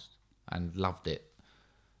podcast, and loved it.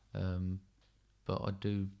 But I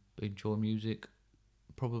do enjoy music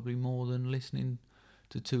probably more than listening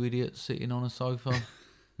to two idiots sitting on a sofa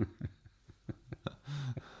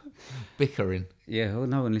bickering. Yeah, well,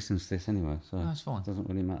 no one listens to this anyway, so that's fine. It doesn't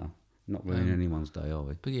really matter. Not ruining anyone's day, are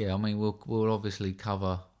we? But yeah, I mean, we'll obviously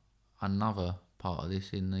cover another part of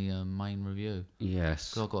this in the main review.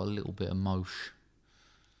 Yes. 'Cause I got a little bit of mosh.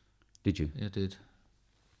 Did you? I did.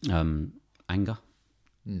 Anger?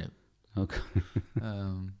 No. Okay.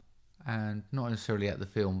 And not necessarily at the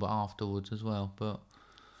film, but afterwards as well. But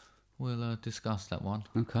we'll discuss that one.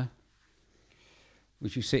 Okay.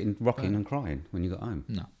 Was you sitting rocking and crying when you got home?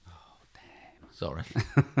 No. Oh, damn. Sorry.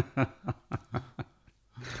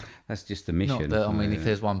 That's just the mission. Not that, I mean, if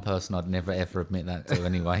there's one person I'd never ever admit that to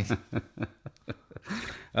anyway.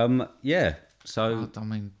 Yeah. So I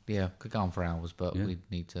mean, yeah, could go on for hours, but we'd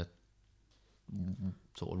need to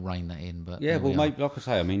sort of rein that in. But yeah, well, maybe, like I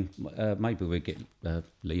say, I mean, maybe we'll get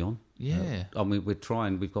Leon. Yeah. I mean, we're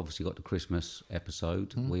trying. We've obviously got the Christmas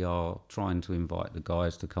episode. We are trying to invite the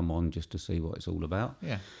guys to come on just to see what it's all about.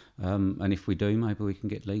 Yeah. And if we do, maybe we can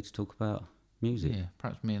get Lee to talk about music. Yeah.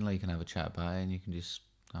 Perhaps me and Lee can have a chat about it, and you can just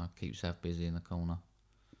keep yourself busy in the corner.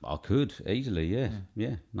 I could easily, yeah.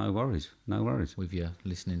 No worries. With you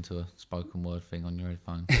listening to a spoken word thing on your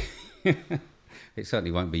headphone. It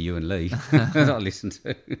certainly won't be you and Lee that I listen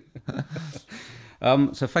to.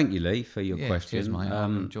 So thank you, Lee, for your question. Cheers, mate. I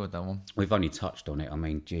enjoyed that one. We've only touched on it. I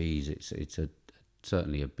mean, geez, it's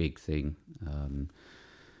certainly a big thing.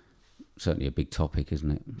 Certainly a big topic,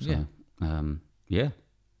 isn't it? So, yeah.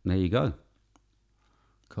 There you go.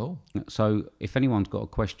 Cool. So if anyone's got a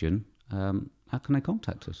question, how can they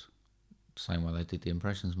contact us? Same way they did the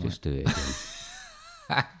impressions, mate. Just do it again.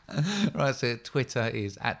 Right, so Twitter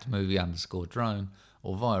is @movie_drone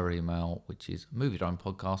or via email, which is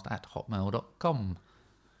moviedronepodcast@hotmail.com.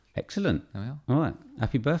 Excellent. There we are. All right.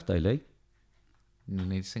 Happy birthday, Lee. You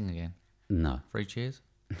need to sing again. No. 3 cheers.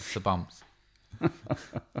 The bumps.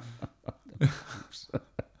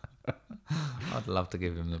 I'd love to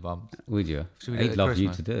give him the bumps. Would you? Should we do it He'd at love you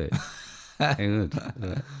Christmas? to do it. He would.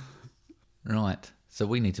 Yeah. Right, so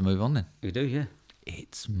we need to move on then. We do, yeah.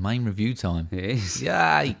 It's main review time. It is.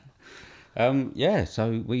 Yay! Yeah,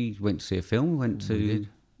 so we went to see a film. We went to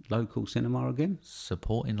local cinema again.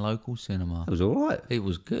 Supporting local cinema. It was all right. It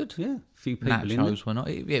was good. Yeah, a few people in there. Nachos were not.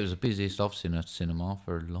 It was the busiest I've seen a cinema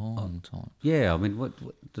for a long time. Yeah, I mean, what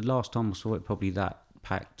the last time I saw it probably that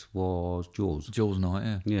packed was Jaws. Jaws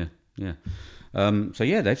night, yeah. Yeah. So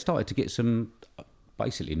yeah, they've started to get some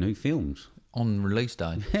basically new films. On release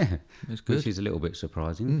day. Yeah, It's good. which is a little bit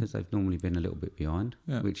surprising because they've normally been a little bit behind,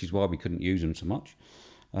 which is why we couldn't use them so much.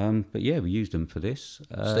 But yeah, we used them for this.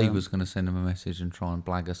 Steve was going to send him a message and try and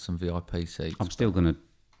blag us some VIP seats. I'm still going to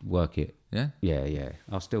work it. Yeah. Yeah.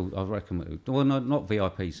 I reckon. Well, not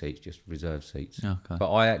VIP seats, just reserved seats. Okay.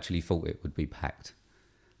 But I actually thought it would be packed.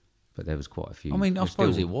 But there was quite a few. I mean, I There's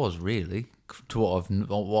suppose still- it was really to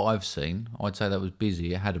what I've seen. I'd say that was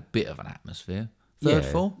busy. It had a bit of an atmosphere. Third Yeah.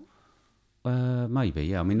 floor. Maybe,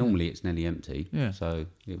 yeah. I mean, normally it's nearly empty. Yeah. So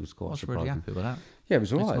it was I quite was surprising. really happy with that. Yeah, it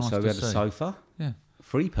was all It's right. nice So to we had a see. sofa, Yeah.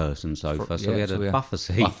 3-person sofa. So we had a buffer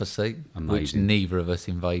seat. Buffer seat, which Amazing. neither of us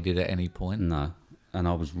invaded at any point. No. And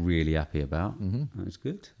I was really happy about. That was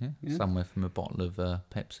good. Yeah. Somewhere from a bottle of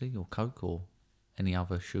Pepsi or Coke or any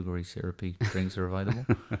other sugary, syrupy drinks are available.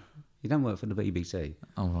 You don't work for the BBC,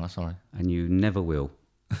 Oh, right, sorry. and you never will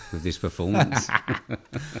with this performance.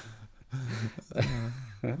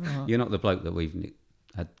 You're not the bloke that we've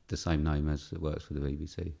had the same name as that works for the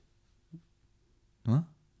BBC. What?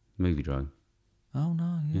 Movie Drone. Oh,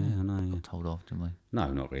 no, yeah. Yeah, I know. Yeah. Got told off, didn't we?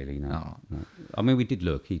 No, not really. No. Oh. No. I mean, we did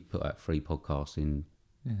look. He put out 3 podcasts in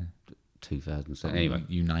Yeah. 2007. Anyway,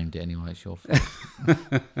 You named it anyway, it's your fault.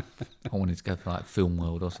 I wanted to go for like Film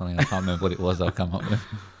World or something. I can't remember what it was I'll come up with.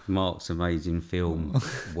 Mark's Amazing Film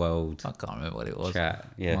World I can't remember what it was. Chat.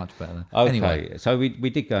 Yeah. Much better than. Okay, Anyway, so we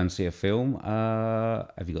did go and see a film.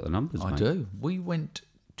 Have you got the numbers, I mate? do. We went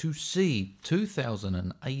to see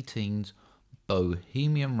 2018's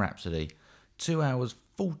Bohemian Rhapsody. 2 hours,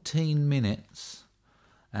 14 minutes.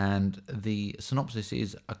 And the synopsis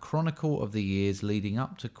is a chronicle of the years leading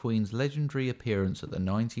up to Queen's legendary appearance at the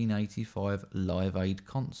 1985 Live Aid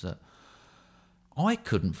concert. I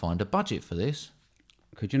couldn't find a budget for this.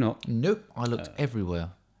 Could you not? Nope, I looked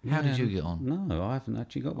everywhere. How did you get on? No, I haven't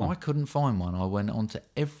actually got one. I couldn't find one. I went onto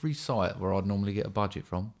every site where I'd normally get a budget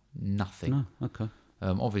from. Nothing. No, okay.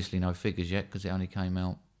 Obviously no figures yet because it only came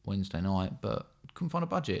out Wednesday night, but couldn't find a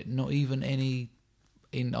budget. Not even any.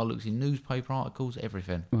 I looked in newspaper articles,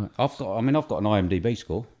 everything. Right. I've got an IMDb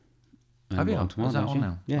score. Have you? Rotten Is Tomatoes, that on yeah.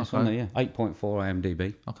 now? Yeah, it's Okay. on there, yeah. 8.4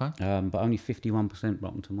 IMDb. Okay. But only 51%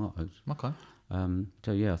 Rotten Tomatoes. Okay.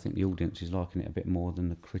 So, yeah, I think the audience is liking it a bit more than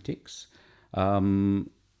the critics. Yeah,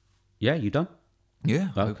 you done? Yeah.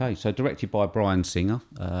 Okay, so directed by Bryan Singer,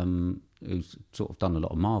 who's sort of done a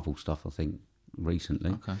lot of Marvel stuff, I think,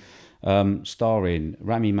 recently. Okay. Starring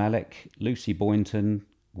Rami Malek, Lucy Boynton,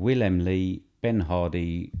 Willem Lee, Ben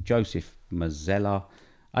Hardy, Joseph Mazzella,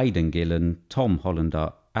 Aidan Gillen, Tom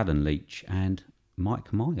Hollander, Alan Leach, and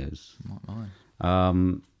Mike Myers.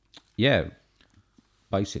 Yeah,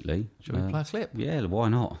 basically. Shall we play a clip? Yeah, why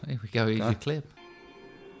not? Here we go. Here's your clip.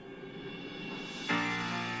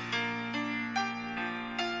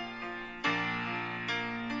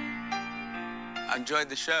 I enjoyed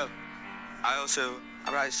the show. I also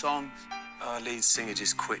write songs. Our lead singer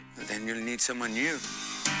just quit. Then you'll need someone new.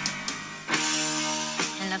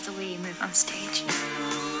 I love the way you move on stage.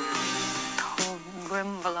 The whole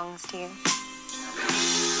room belongs to you.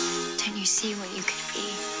 Don't you see what you could be?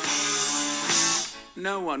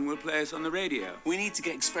 No one will play us on the radio. We need to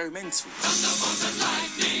get experimental.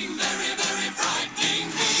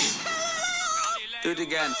 Do it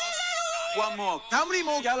again. One more. How many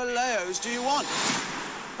more Galileos do you want?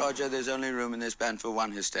 Roger, there's only room in this band for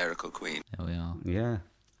one hysterical queen. There we are. Yeah.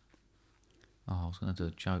 Oh, I was going to do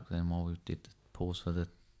a joke then while we did the pause for the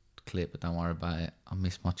clip, but don't worry about it. I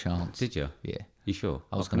missed my chance. Did you? Yeah. You sure?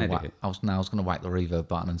 I was can going to edit whack. it. I was going to whack the reverb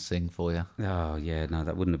button and sing for you. Oh yeah, no,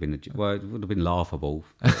 that wouldn't have been well. It would have been laughable,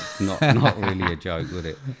 but not really a joke, would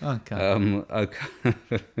it? Okay. Okay.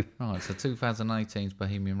 Right. So 2018's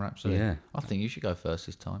Bohemian Rhapsody. Yeah. I think you should go first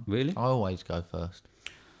this time. Really? I always go first.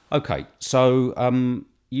 Okay, so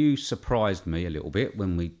you surprised me a little bit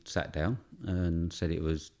when we sat down and said it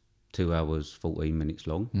was 2 hours 14 minutes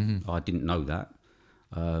long. Mm-hmm. I didn't know that.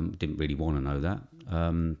 Didn't really want to know that.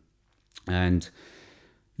 And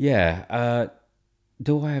yeah,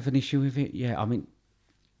 do I have an issue with it? Yeah, I mean,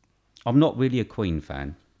 I'm not really a Queen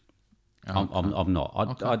fan. I'm not.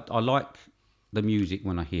 I like the music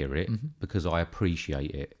when I hear it because I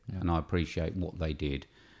appreciate it and I appreciate what they did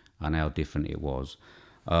and how different it was.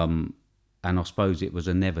 And I suppose it was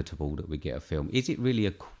inevitable that we get a film. Is it really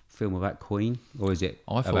a film about Queen, or is it?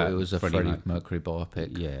 I thought about it was a Freddie Freddie Mercury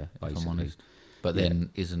biopic. Yeah, if I'm basically. honest. But then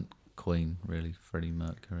isn't Queen really Freddie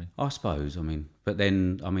Mercury? I suppose. I mean, but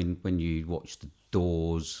then, I mean, when you watch The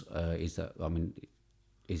Doors, is that? I mean,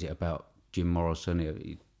 is it about Jim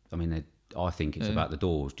Morrison? I mean, I think it's about The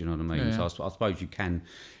Doors. Do you know what I mean? Yeah. So I suppose you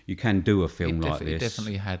can do a film like this. It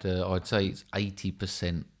definitely had. I'd say it's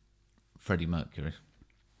 80% Freddie Mercury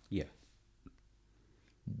Yeah.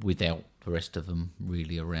 without the rest of them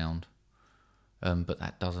really around. But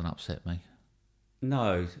that doesn't upset me.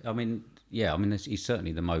 No, I mean, yeah, I mean, he's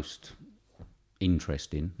certainly the most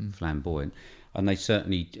interesting, flamboyant, and they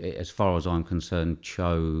certainly, as far as I'm concerned,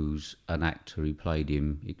 chose an actor who played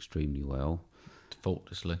him extremely well.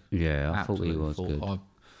 Faultlessly. Yeah, I thought he Absolutely was good.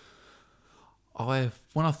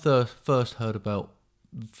 When I first heard about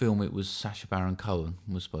the film, it was Sacha Baron Cohen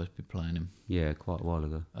was supposed to be playing him, Yeah, quite a while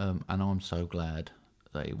ago. and I'm so glad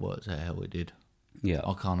that it worked out how it did. Yeah,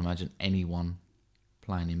 I can't imagine anyone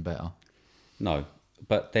playing him better. no,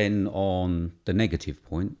 but then on the negative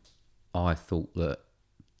point, I thought that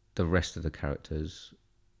the rest of the characters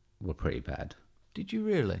were pretty bad. Did you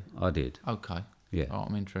really? I did. Okay. Yeah. Right,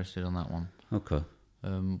 I'm interested on that one. Okay.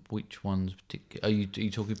 Which ones particular? Are you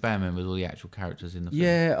talking band members or the actual characters in the film?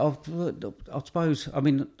 Yeah, I suppose. I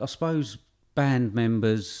mean, I suppose band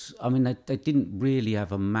members. I mean, they didn't really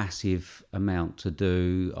have a massive amount to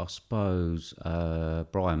do. I suppose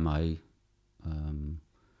Brian May.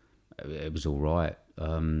 It was all right.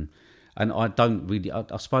 And I don't really.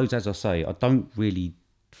 I suppose, as I say, I don't really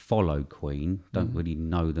follow Queen. Don't really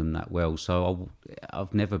know them that well. So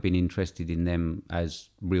I've never been interested in them as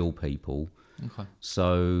real people. Okay.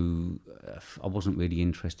 So I wasn't really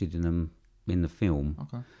interested in them in the film.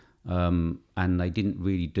 Okay. And they didn't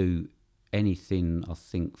really do anything, I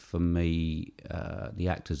think, for me, the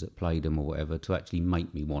actors that played them or whatever, to actually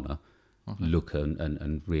make me want to look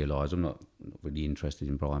and realise. I'm not really interested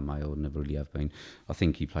in Brian May, or never really have been. I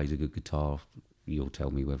think he plays a good guitar. You'll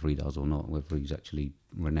tell me whether he does or not, whether he's actually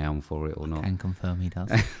renowned for it or not. Can confirm he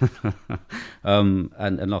does.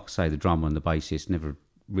 And like I say, the drummer and the bassist, never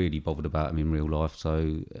really bothered about him in real life,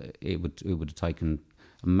 so it would have taken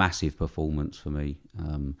a massive performance for me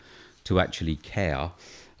to actually care.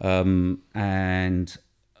 And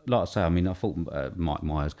like I say, I mean, I thought Mike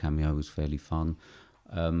Myers' cameo was fairly fun.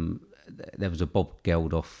 There was a Bob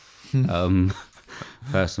Geldof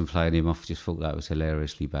person playing him. I just thought that was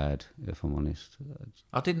hilariously bad, if I'm honest.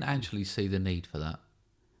 I didn't actually see the need for that.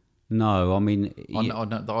 No, I mean,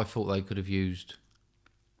 I thought they could have used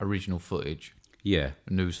original footage, yeah,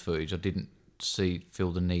 news footage. I didn't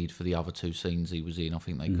feel the need for the other two scenes he was in. I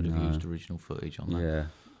think they could have used original footage on that.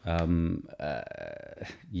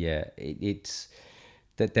 Yeah. It's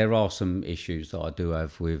that there are some issues that I do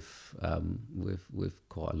have with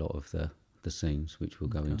quite a lot of the scenes, which we'll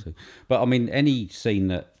go into. But I mean, any scene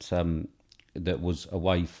that was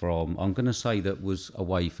away from, I'm going to say that was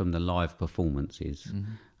away from the live performances.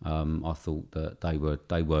 I thought that they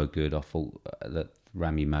were good. I thought that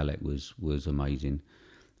Rami Malek was amazing.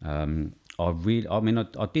 I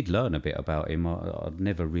did learn a bit about him. I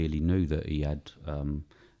never really knew that he had an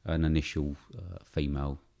initial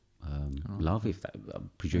female love. If that, I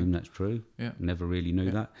presume that's true. Yeah. Never really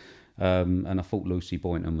knew that. And I thought Lucy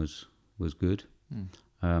Boynton was good.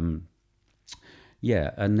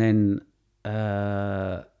 Yeah, and then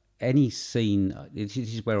any scene. This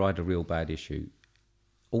is where I had a real bad issue.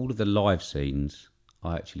 All of the live scenes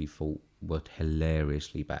I actually thought were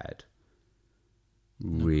hilariously bad.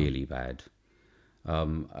 Really bad.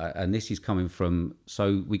 And this is coming from...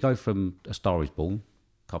 So we go from A Star Is Born,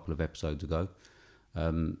 a couple of episodes ago,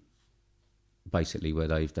 basically where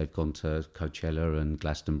they've gone to Coachella and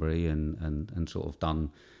Glastonbury and sort of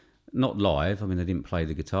done... Not live, I mean, they didn't play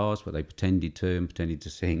the guitars, but they pretended to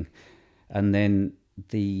sing. And then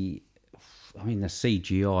the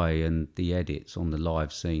CGI and the edits on the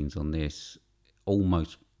live scenes on this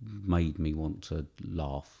almost made me want to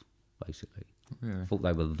laugh, basically. Really? I thought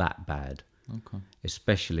they were that bad. Okay.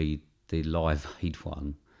 Especially the Live Aid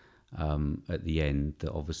one at the end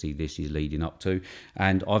that obviously this is leading up to.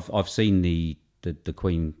 And I've seen the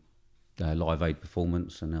Queen Live Aid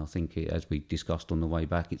performance, and I think as we discussed on the way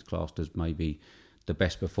back, it's classed as maybe the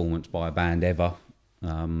best performance by a band ever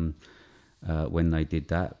when they did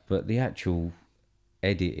that. But the actual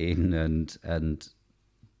editing and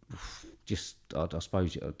just, I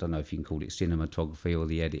suppose, I don't know if you can call it cinematography or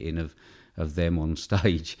the editing of them on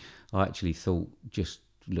stage, I actually thought just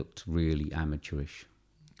looked really amateurish.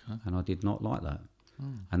 Okay. And I did not like that.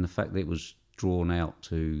 And the fact that it was drawn out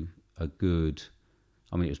to a good...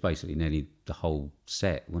 I mean, it was basically nearly the whole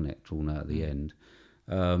set, wasn't it, drawn out at the end.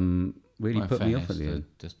 Really put me off at the end.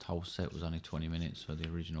 The whole set was only 20 minutes for the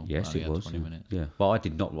original. Yes, it was. 20 minutes. Yeah, but I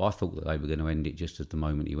did not. I thought that they were going to end it just as the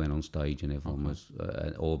moment he went on stage and everyone was,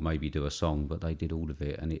 or maybe do a song. But they did all of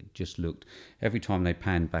it, and it just looked. Every time they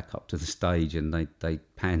panned back up to the stage and they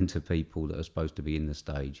panned to people that are supposed to be in the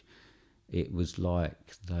stage, it was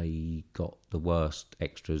like they got the worst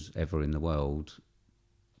extras ever in the world,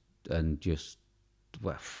 and just,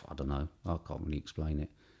 well, I don't know. I can't really explain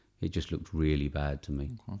it. It just looked really bad to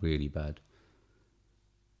me. Okay. Really bad.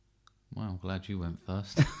 Well, I'm glad you went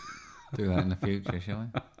first. Do that in the future, shall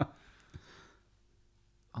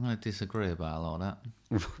we? I'm going to disagree about a lot of that.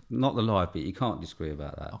 Not the live bit. You can't disagree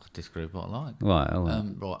about that. I could disagree with what I like. Right. All right.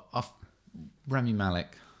 Right. Rami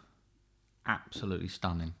Malek, absolutely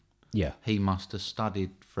stunning. Yeah. He must have studied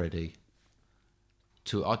Freddie.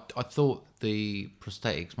 I thought the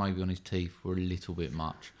prosthetics maybe on his teeth were a little bit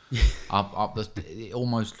much. It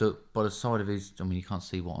almost looked, by the side of his, I mean, you can't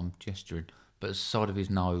see what I'm gesturing, but the side of his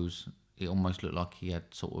nose, it almost looked like he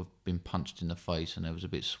had sort of been punched in the face and it was a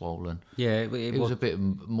bit swollen. Yeah, It was a bit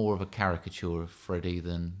more of a caricature of Freddie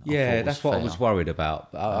than I Yeah, thought that's was what I fair. was worried about.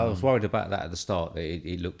 I was worried about that at the start. That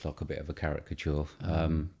it looked like a bit of a caricature.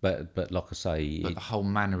 But like I say, But the whole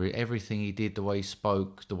manner, everything he did, the way he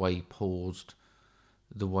spoke, the way he paused,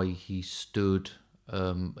 the way he stood,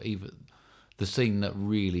 even the scene that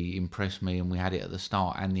really impressed me, and we had it at the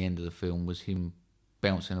start and the end of the film, was him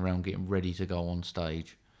bouncing around, getting ready to go on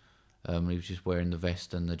stage. He was just wearing the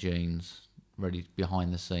vest and the jeans, ready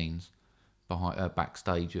behind the scenes,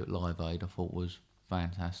 backstage at Live Aid. I thought was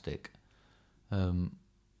fantastic. I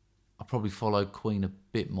probably followed Queen a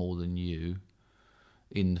bit more than you.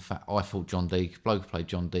 In the fact, I thought bloke who played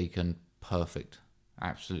John Deacon, perfect,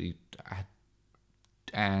 absolutely,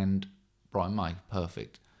 and Brian May,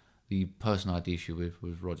 perfect. The person I had the issue with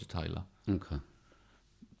was Roger Taylor. okay.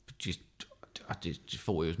 I just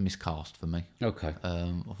thought it was miscast for me. Okay.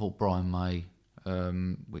 I thought Brian May,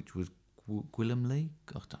 which was Gwillem Lee,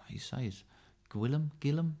 I don't know how you say it. Gwillem?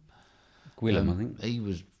 Gwillem, I think. He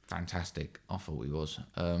was fantastic. I thought he was.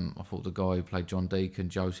 I thought the guy who played John Deacon,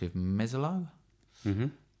 Joseph Mezzolo,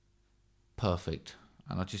 perfect.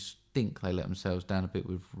 And I just think they let themselves down a bit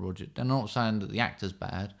with Roger. I'm not saying that the actor's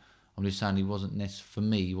bad. I'm just saying he wasn't for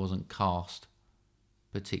me. He wasn't cast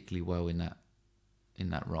particularly well in that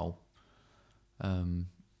role. I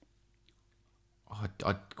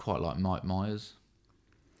quite like Mike Myers.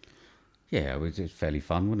 Yeah, it was fairly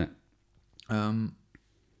fun, wasn't it? And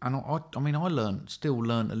I mean, I still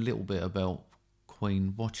learned a little bit about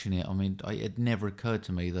Queen watching it. I mean, it had never occurred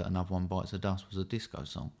to me that Another One Bites the Dust was a disco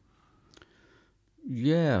song.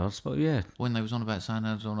 Yeah, I suppose. Yeah. When they was on about saying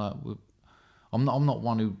that, I'm not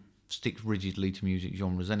one who sticks rigidly to music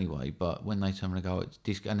genres anyway. But when they turn and go, it's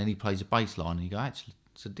disco, and then he plays a bass line, and you go, actually,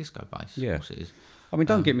 it's a disco bass. Yeah. Of course it is. I mean,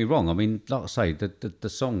 don't get me wrong. I mean, like I say, the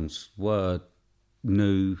songs were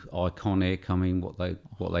new, iconic. I mean, what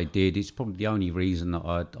they did. It's probably the only reason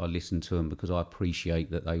that I listened to them, because I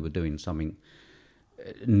appreciate that they were doing something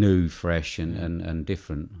new, fresh, and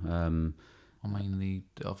different. I mean,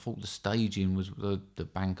 I thought the staging was the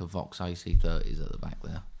bank of Vox AC30s at the back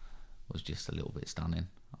there was just a little bit stunning.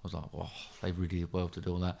 I was like, oh, they really did well to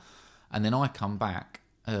do all that. And then I come back.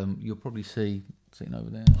 You'll probably see sitting over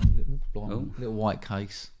there, little white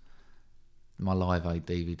case, my Live Aid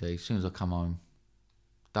DVD. As soon as I come home,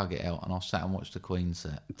 dug it out, and I sat and watched the Queen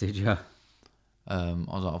set. Did you? I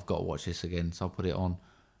was like, I've got to watch this again, so I put it on.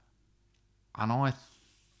 And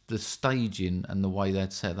the staging and the way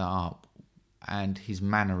they'd set that up, and his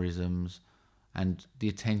mannerisms, and the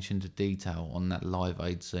attention to detail on that Live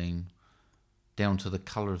Aid scene, down to the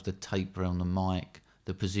colour of the tape around the mic,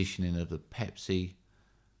 the positioning of the Pepsi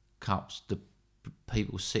cups, the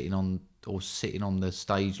people sitting on the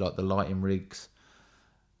stage, like the lighting rigs,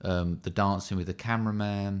 the dancing with the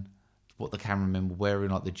cameraman, what the cameramen were wearing,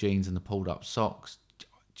 like the jeans and the pulled up socks.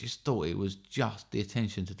 Just thought it was just, the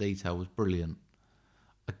attention to detail was brilliant.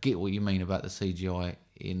 I get what you mean about the CGI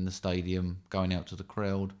in the stadium going out to the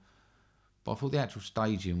crowd, but I thought the actual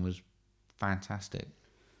staging was fantastic.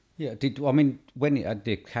 Yeah. I mean, when it had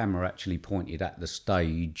the camera actually pointed at the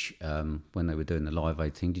stage, when they were doing the Live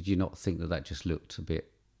Aid thing, did you not think that just looked a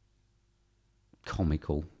bit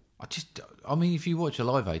comical? I mean, if you watch a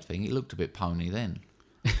Live Aid thing, it looked a bit pony then.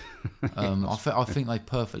 I think they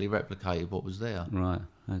perfectly replicated what was there. Right.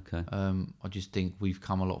 Okay. I just think we've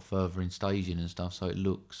come a lot further in staging and stuff, so it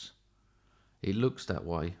looks that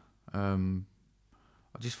way.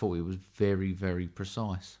 I just thought it was very, very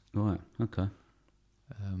precise. Right. Okay.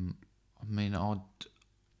 I mean,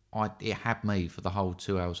 it had me for the whole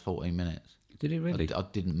 2 hours 14 minutes. Did it really? I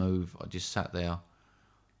didn't move. I just sat there.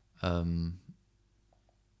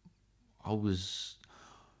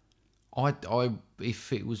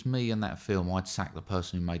 If it was me and that film, I'd sack the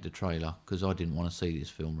person who made the trailer, because I didn't want to see this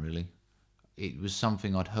film, really. It was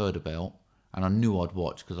something I'd heard about, and I knew I'd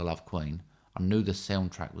watch because I love Queen. I knew the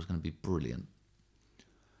soundtrack was going to be brilliant.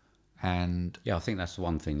 And yeah, I think that's the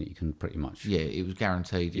one thing that you can pretty much... yeah, it was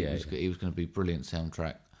guaranteed. It was going to be a brilliant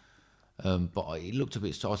soundtrack. But it looked a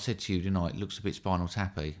bit... I said to you, didn't I? It looks a bit Spinal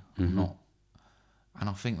Tappy. Not... And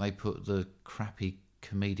I think they put the crappy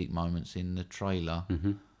comedic moments in the trailer,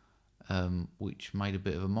 which made a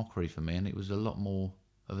bit of a mockery for me. And it was a lot more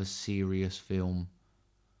of a serious film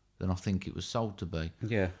than I think it was sold to be.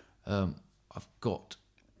 Yeah. I've got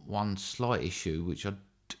one slight issue, which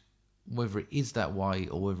whether it is that way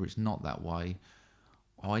or whether it's not that way,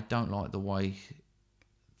 I don't like the way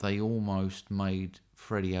they almost made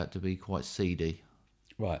Freddie out to be quite seedy.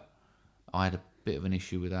 Right. I had a bit of an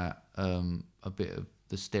issue with that. A bit of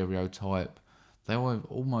the stereotype. They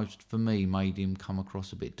almost, for me, made him come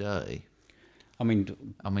across a bit dirty. I mean,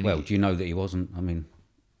 well, do you know that he wasn't? I mean...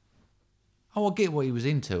 Oh, I get what he was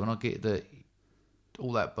into, and I get that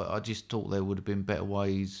all that, but I just thought there would have been better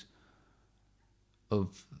ways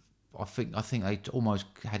of... I think they almost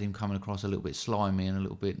had him coming across a little bit slimy and a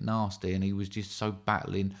little bit nasty, and he was just so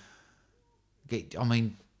battling. I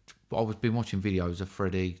mean, I've been watching videos of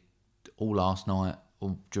Freddie all last night,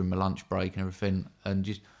 or during my lunch break and everything, and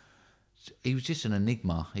he was just an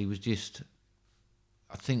enigma. He was just...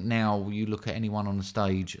 I think now you look at anyone on the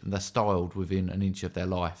stage, and they're styled within an inch of their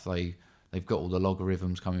life. They've got all the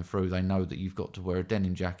logarithms coming through. They know that you've got to wear a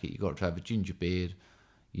denim jacket, you've got to have a ginger beard,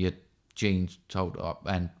 your jeans told up,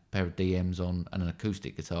 and a pair of DMs on, and an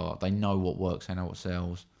acoustic guitar. They know what works, they know what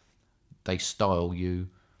sells. They style you.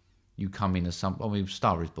 You come in as some... I mean,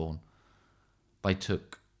 Star is Born. They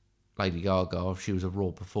took Lady Gaga, she was a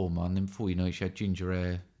raw performer, and then before you know it, she had ginger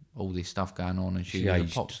hair, all this stuff going on, and she was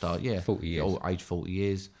a pop star. Yeah, 40 years. Aged 40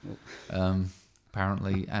 years,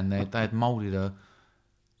 apparently, and they had moulded her.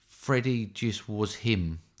 Freddie just was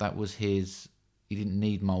him. That was his... He didn't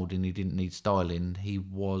need moulding, he didn't need styling. He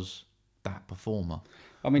was that performer.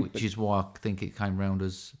 I mean, which is why I think it came round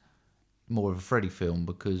as more of a Freddie film,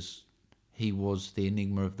 because he was the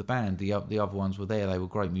enigma of the band. The other ones were there, they were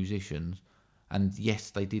great musicians, and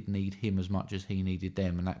yes, they did need him as much as he needed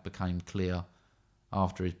them, and that became clear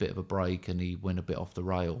after his bit of a break and he went a bit off the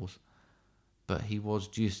rails. But he was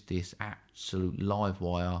just this absolute live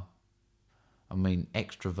wire. I mean,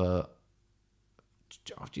 extrovert.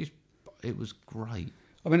 It was great.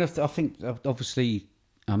 I mean, I think obviously,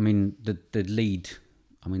 I mean the lead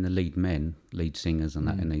singers and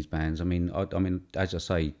that in these bands. I mean, as I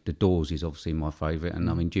say, The Doors is obviously my favourite, and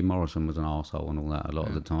I mean Jim Morrison was an arsehole and all that a lot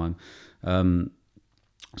of the time.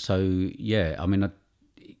 So yeah, I mean,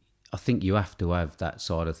 I think you have to have that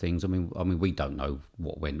side of things. I mean, we don't know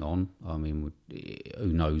what went on. I mean,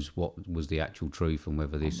 who knows what was the actual truth and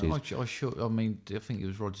whether this is... I mean, I think it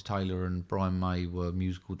was Roger Taylor and Brian May were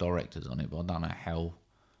musical directors on it, but I don't know how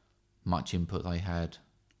much input they had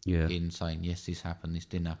in saying, yes, this happened, this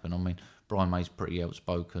didn't happen. I mean, Brian May's pretty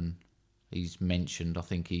outspoken. He's mentioned, I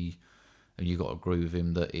think and you've got to agree with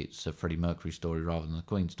him, that it's a Freddie Mercury story rather than a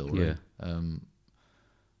Queen story. Yeah.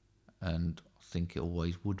 And I think it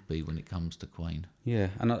always would be when it comes to Queen. Yeah,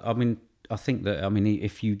 and I mean, I think that, I mean,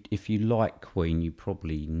 if you like Queen, you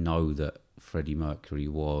probably know that Freddie Mercury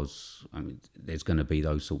was... I mean, there's going to be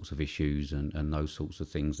those sorts of issues and those sorts of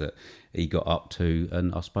things that he got up to,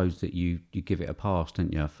 and I suppose that you give it a pass,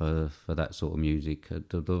 don't you, for that sort of music,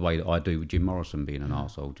 the way that I do with Jim Morrison being an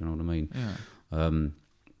arsehole, do you know what I mean? Yeah.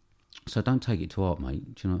 So don't take it to heart,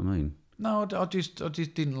 mate, do you know what I mean? No, I just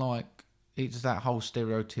didn't like... It's that whole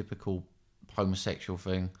stereotypical homosexual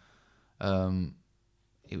thing.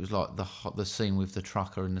 It was like the scene with the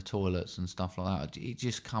trucker in the toilets and stuff like that. It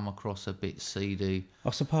just come across a bit seedy.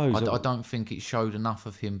 I suppose. I don't think it showed enough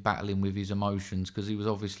of him battling with his emotions, because he was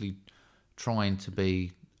obviously trying to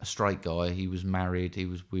be a straight guy. He was married. He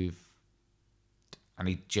was with, and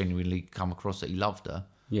he genuinely come across that he loved her.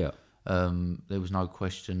 Yeah. There was no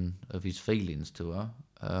question of his feelings to her.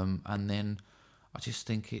 And then I just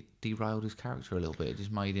think it derailed his character a little bit. It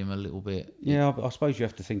just made him a little bit... Yeah, I suppose you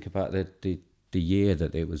have to think about the year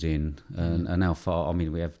that it was in and how far... I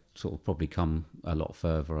mean, we have sort of probably come a lot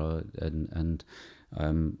further, and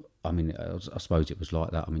I mean, I suppose it was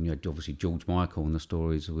like that. I mean, you had obviously George Michael and the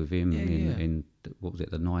stories with him in what was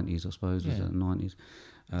it, the 90s, I suppose? Was it the 90s?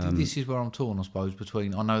 This is where I'm torn, I suppose,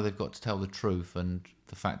 between... I know they've got to tell the truth and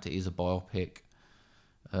the fact it is a biopic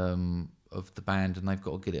of the band, and they've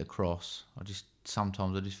got to get it across.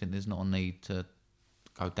 Sometimes I just think there's not a need to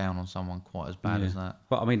go down on someone quite as bad as that.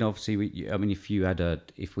 But I mean, obviously,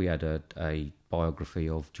 if we had a biography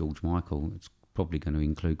of George Michael, it's probably going to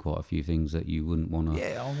include quite a few things that you wouldn't want to.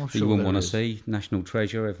 Yeah, I'm not sure. You wouldn't want to see. National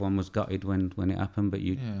Treasure. Everyone was gutted when it happened, but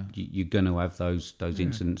you're going to have those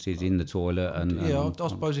incidences in the toilet. I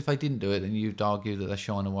suppose if they didn't do it, then you'd argue that they're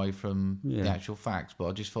shying away from the actual facts. But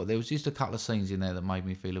I just thought there was just a couple of scenes in there that made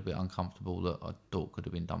me feel a bit uncomfortable that I thought could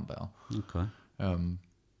have been done better. Okay.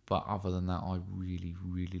 But other than that, I really,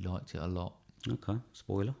 really liked it a lot. Okay.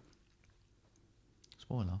 Spoiler.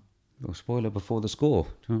 Well, spoiler before the score.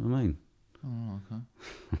 Do you know what I mean? Oh, okay.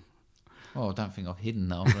 Well, I don't think I've hidden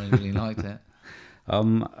that. I really liked it.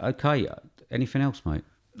 Okay. Anything else, mate?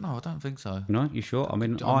 No, I don't think so. No, you sure? I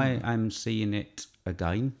mean, I am seeing it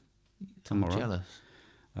again tomorrow. I'm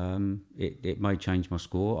jealous. It may change my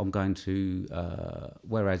score. I'm going to,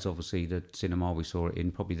 whereas obviously the cinema we saw it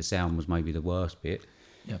in, probably the sound was maybe the worst bit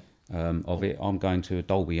Yeah. of it. I'm going to a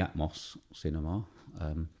Dolby Atmos cinema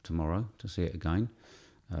tomorrow to see it again.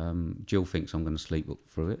 Jill thinks I'm going to sleep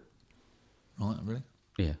through it. Right, really?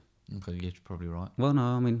 Yeah. Okay, you're probably right. Well, no,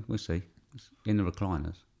 I mean, we'll see. It's in the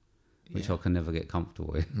recliners, which Yeah. I can never get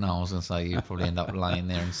comfortable with. No, I was going to say you'd probably end up laying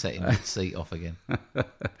there and setting the seat off again.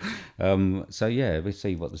 So yeah, we'll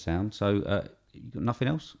see what the sound. So you got nothing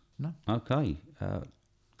else? No. Okay,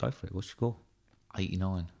 go for it. What's your score?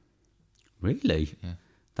 89. Really? Yeah.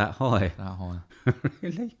 That high? That high.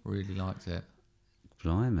 Really? Really liked it.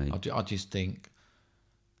 Blimey. I just think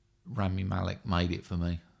Rami Malek made it for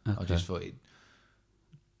me. I Okay. just thought it.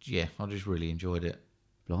 Yeah, I just really enjoyed it.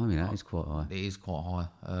 Blimey, that is quite high. It is quite high.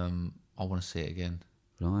 I want to see it again.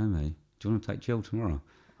 Blimey. Do you want to take Jill tomorrow?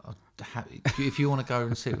 If you want to go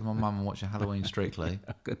and sit with my mum and watch a Halloween Strictly,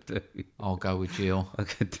 I could do. I'll go with Jill. I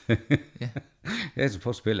could do. Yeah. There's a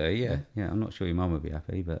possibility, yeah. I'm not sure your mum would be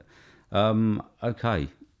happy, but okay.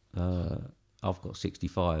 I've got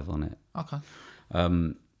 65 on it. Okay.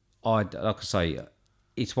 Like I say,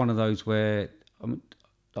 it's one of those where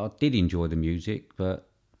I did enjoy the music, but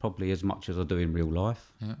probably as much as I do in real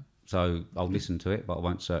life. Yeah. So I'll listen to it, but I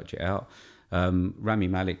won't search it out. Rami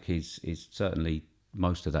Malek is certainly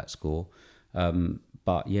most of that score.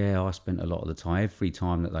 But yeah, I spent a lot of the time, every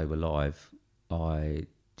time that they were live, I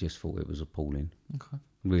just thought it was appalling. Okay.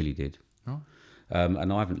 Really did. Right.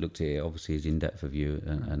 And I haven't looked at it, obviously, as in-depth a view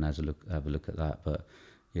and have a look at that. But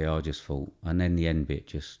yeah, I just thought, and then the end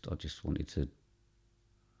bit, I just wanted to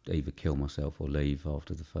either kill myself or leave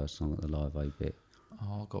after the first song at the Live Aid bit.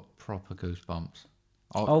 Oh, I got proper goosebumps.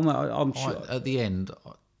 I'm sure. At the end,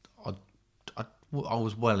 I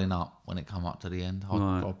was welling up when it come up to the end.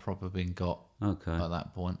 Right. I proper been got Okay. at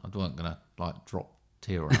that point. I weren't going to like drop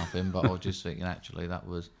tear or nothing, but I was just thinking actually that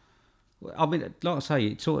was... I mean, like I say,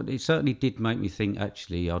 it certainly did make me think.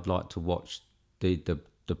 Actually, I'd like to watch the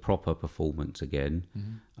proper performance again.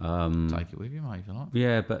 Take it with you, mate, if you like.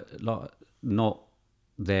 Yeah, but like not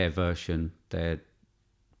their version, their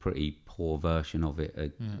pretty poor version of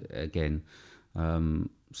it again.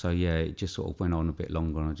 So yeah, it just sort of went on a bit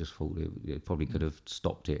longer, and I just thought it probably could have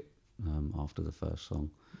stopped it after the first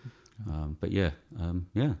song. But yeah,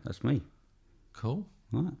 that's me. Cool.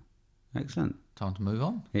 Right, excellent. Time to move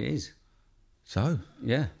on. It is. So,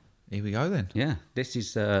 Yeah, here we go then. yeah. This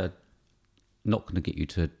is not going to get you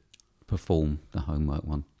to perform the homework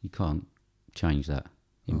one. You can't change that,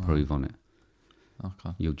 improve on it.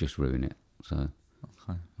 Okay. You'll just ruin it. So,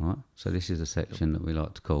 Okay. all right. So this is a section that we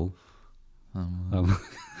like to call. I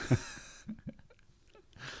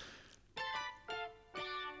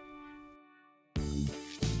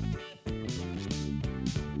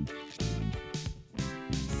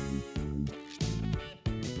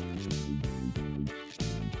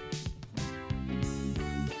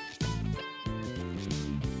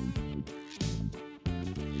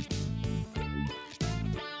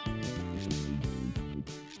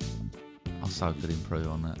so could improve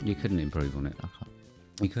on that. You couldn't improve on it. Okay.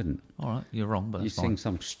 You couldn't. All right, you're wrong, but You that's sing fine.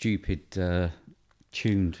 some stupid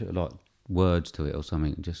tuned like words to it or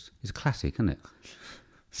something. Just it's a classic, isn't it?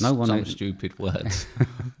 No one, Some stupid words.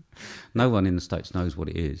 no one in the States knows what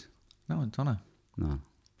it is. No, I don't know. No,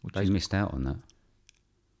 Which they is- missed out on that.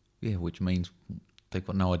 Yeah, which means they've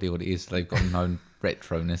got no idea what it is. They've got no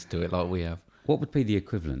retroness to it like we have. What would be the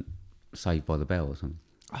equivalent? Saved by the Bell or something?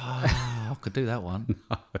 I could do that one.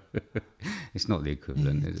 It's not the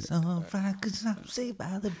equivalent, is it? So I could see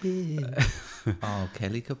by the bed. Oh,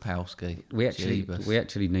 Kelly Kapowski. We actually, Jeebus. we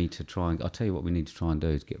actually need to try and. I'll tell you what we need to try and do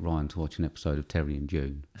is get Ryan to watch an episode of Terry and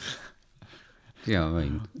June. Do you know what I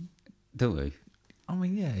mean? Don't we? I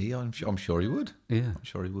mean, yeah, I'm sure he would. Yeah, I'm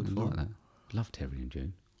sure he would I for like it. that. Love Terry and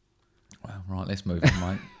June. Well, right, let's move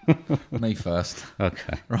on, mate. Me first.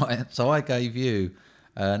 Okay. Right, so I gave you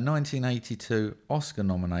a 1982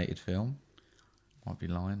 Oscar-nominated film. Might be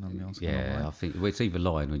lying on the Oscar. Yeah, I think well, it's either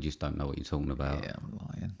lying or you just don't know what you're talking about. Yeah, I'm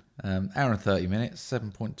lying. Hour and 30 minutes,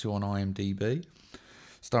 7.2 on IMDb.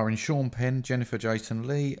 Starring Sean Penn, Jennifer Jason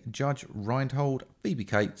Leigh, Judge Reinhold, Phoebe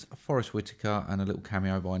Cates, Forrest Whitaker, and a little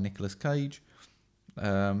cameo by Nicolas Cage.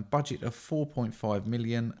 Budget of 4.5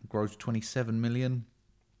 million, gross 27 million.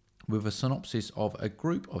 With a synopsis of a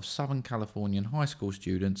group of Southern Californian high school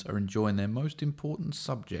students are enjoying their most important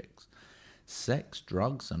subjects: sex,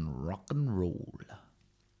 drugs, and rock and roll.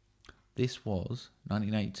 This was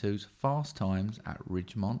 1982's Fast Times at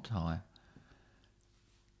Ridgemont High.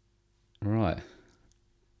 Right.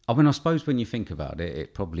 I mean, I suppose when you think about it,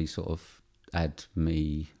 it probably sort of had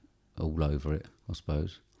me all over it, I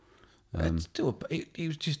suppose. It's still, it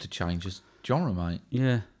was just a change of genre, mate.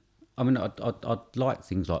 Yeah. I mean, I'd like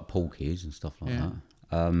things like Porky's and stuff like that.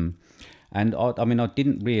 And I mean, I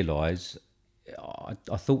didn't realise.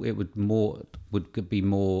 I thought it would be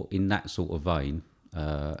more in that sort of vein,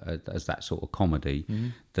 as that sort of comedy.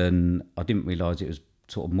 Than I didn't realise it was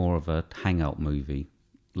sort of more of a hangout movie,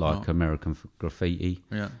 like American Graffiti.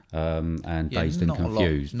 And Dazed and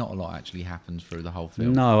Confused. Not a lot actually happens through the whole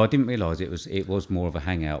film. No, I didn't realise it was more of a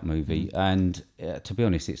hangout movie. And to be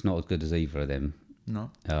honest, it's not as good as either of them. No.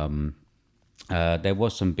 There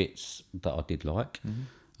was some bits that I did like.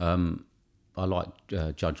 I liked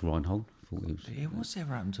Judge Reinhold. Thought he was, Yeah, what's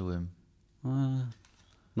ever happened to him?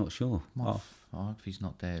 not sure. I hope he's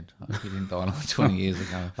not dead. I hope he didn't die like 20 years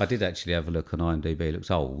ago. I did actually have a look on IMDb. It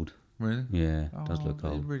looks old. Really? Yeah, it does look I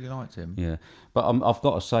old. really liked him. Yeah, but I've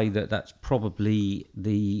got to say that that's probably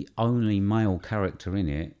the only male character in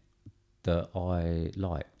it that I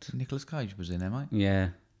liked. Nicolas Cage was in there, mate. Yeah,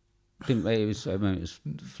 it was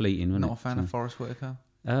fleeting. Wasn't Not a fan of Forrest Whitaker?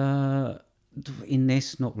 In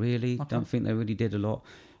this, not really. Okay. Don't think they really did a lot.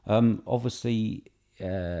 Obviously,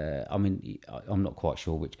 I mean, I'm not quite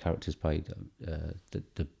sure which characters played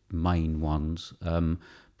the main ones,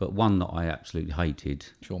 but one that I absolutely hated.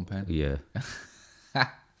 Sean Penn. Yeah.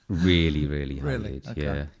 Really hated. Really?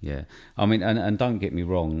 Okay. Yeah. I mean, and don't get me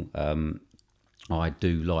wrong, I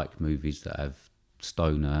do like movies that have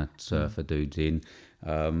stoner surfer dudes in.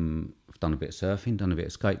 I've done a bit of surfing, done a bit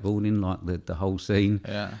of skateboarding, like the whole scene.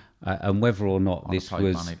 Yeah. And whether or not I'd this have paid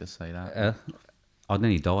was, money to see that. I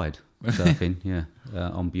nearly died surfing. Yeah,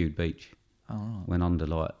 on Bude Beach. Oh, right. Went under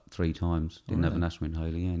like 3 times. Didn't have an asthma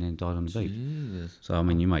inhaler, and then died on the beach. Jesus. So I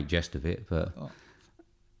mean, you make jest of it, but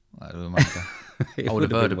That would make I would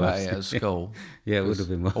have heard about it at school. Yeah, it would have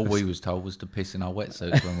been worse. All we was told was to piss in our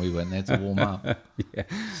wetsuits when we went there to warm up. Yeah.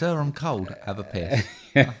 Sir, I'm cold. Have a piss.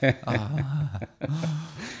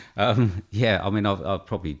 Yeah, I mean, I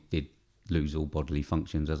probably did lose all bodily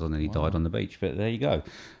functions as I nearly died on the beach, but there you go.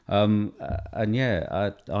 And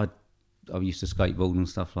yeah, I used to skateboard and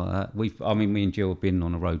stuff like that. Me and Jill have been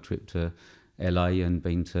on a road trip to LA and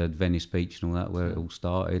been to Venice Beach and all that, where it all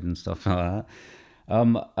started and stuff like that.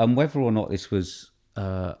 And whether or not this was,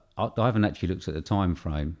 I haven't actually looked at the time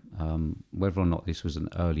frame, whether or not this was an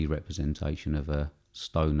early representation of a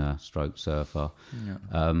stoner stroke surfer.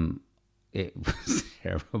 It was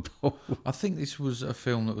terrible. I think this was a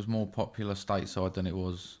film that was more popular stateside than it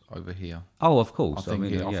was over here. Oh, of course. I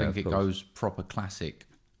think it course. goes proper classic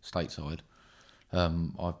stateside.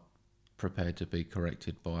 I'm prepared to be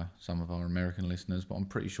corrected by some of our American listeners, but I'm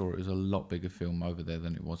pretty sure it was a lot bigger film over there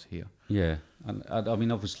than it was here. Yeah, and I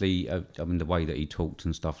mean, obviously, the way that he talked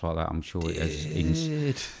and stuff like that, I'm sure it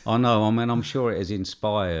has. I know. I mean, I'm sure it has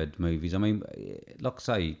inspired movies. I mean, like I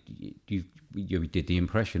say, you did The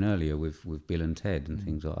Impression earlier with Bill and Ted and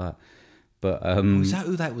things like that. But Is that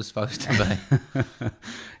who that was supposed to be?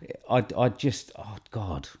 I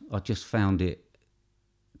just found it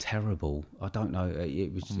terrible. I don't know.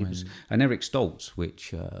 It was, and Eric Stoltz,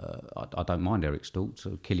 which I don't mind Eric Stoltz.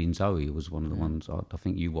 Killing Zoe was one of the ones. I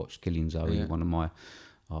think you watched Killing Zoe. Yeah. One of my,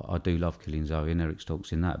 I do love Killing Zoe and Eric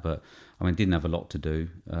Stoltz in that. But I mean, didn't have a lot to do.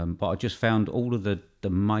 But I just found all of the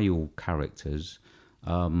male characters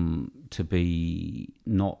to be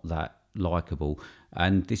not that likable.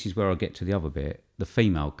 And this is where I get to the other bit. The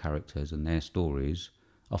female characters and their stories,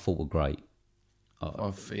 I thought were great.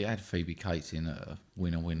 It had Phoebe Cates in a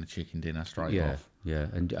winner chicken dinner straight off. Yeah,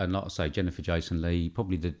 and like I say, Jennifer Jason Leigh,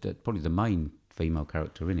 probably the main female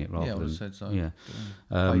character in it, rather Yeah, I would than have said so. yeah,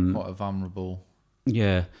 Played quite a vulnerable,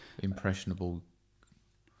 yeah, impressionable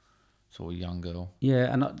sort of young girl.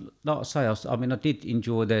 yeah. And like I say, I did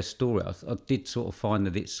enjoy their story. I did sort of find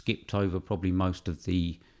that it skipped over probably most of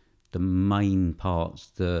the main parts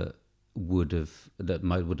that would have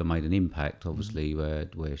made an impact. Obviously, where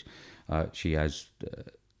she has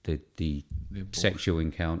the sexual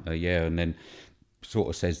encounter, and then sort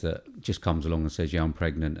of says that, just comes along and says, yeah, I'm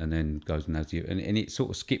pregnant, and then goes and has you, and it sort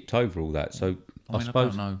of skipped over all that. So I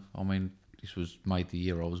suppose, I don't know. I mean, this was made the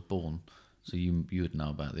year I was born, so you would know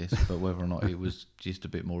about this, but whether or not it was just a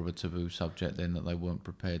bit more of a taboo subject then that they weren't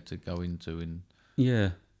prepared to go into. Yeah,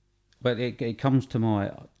 but it comes to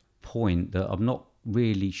my point that I'm not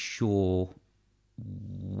really sure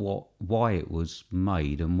why it was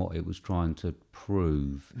made and what it was trying to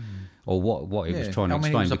prove, or what it was trying to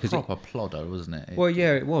explain. It was a because proper plodder, wasn't it? Well,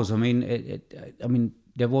 yeah, it was. I mean,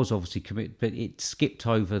 there was obviously but it skipped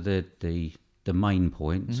over the main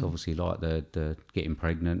points. Obviously, like the getting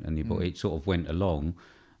pregnant and it sort of went along,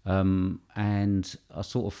 And I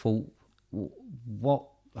sort of thought, what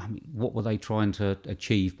were they trying to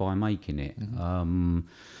achieve by making it? And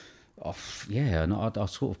I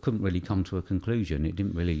sort of couldn't really come to a conclusion. It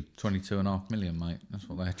didn't really. 22.5 million, mate. That's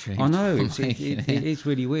what they achieved. I know it Making is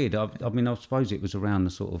really weird. I mean, I suppose it was around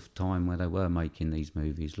the sort of time where they were making these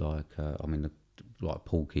movies, like like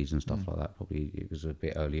Porky's and stuff like that. Probably it was a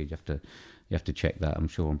bit earlier. You have to check that. I'm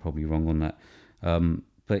sure I'm probably wrong on that.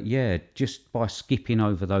 But yeah, just by skipping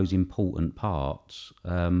over those important parts,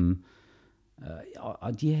 it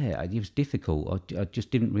was difficult. I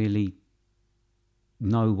just didn't really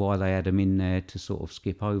know why they had them in there to sort of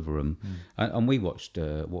skip over them. And we watched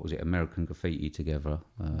what was it, American Graffiti together.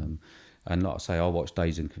 And like I say, I watched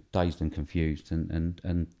Dazed and Confused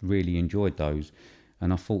and really enjoyed those.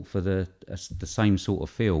 And I thought for the same sort of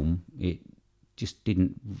film, it just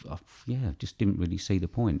didn't really see the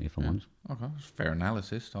point, if I'm honest. Okay, that's fair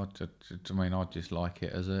analysis. I just like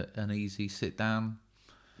it as an easy sit down,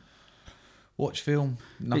 watch film.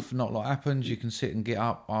 Nothing not a lot happens. You can sit and get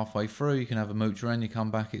up halfway through. You can have a mooch around. You come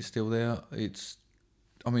back, it's still there. It's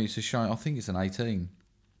a shame. I think it's an 18.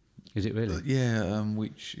 Is it really? Yeah,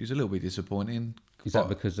 which is a little bit disappointing. Is that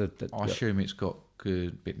because of I assume it's got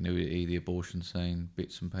good bit nudity, the abortion scene,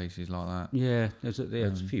 bits and pieces like that. Yeah, there's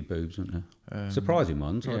a few boobs, aren't there? Surprising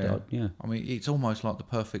ones. Yeah. I mean, it's almost like the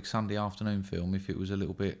perfect Sunday afternoon film if it was a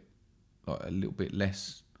little bit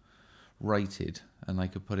less rated and they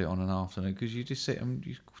could put it on an afternoon, because you just sit and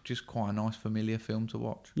just quite a nice familiar film to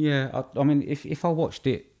watch. Yeah, I mean, if I watched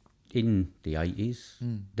it in the 80s,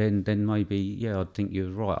 then maybe, I'd think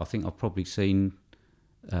you're right. I think I've probably seen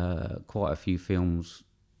quite a few films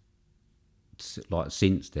like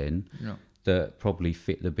since then that probably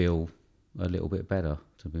fit the bill a little bit better,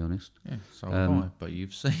 to be honest. Yeah, so have I, but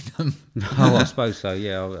you've seen them. Oh, I suppose so.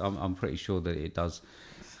 Yeah, I'm pretty sure that it does.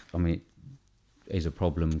 I mean, it is a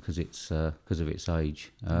problem because of its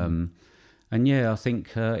age. And yeah, I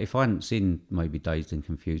think if I hadn't seen maybe Dazed and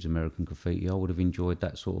Confused, American Graffiti, I would have enjoyed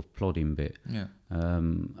that sort of plodding bit. Yeah. I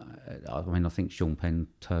mean, I think Sean Penn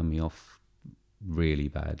turned me off really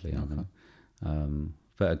badly. I think.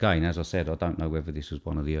 But again, as I said, I don't know whether this was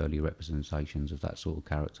one of the early representations of that sort of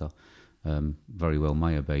character. Very well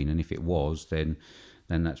may have been, and if it was, then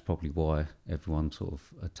that's probably why everyone sort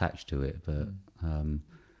of attached to it. But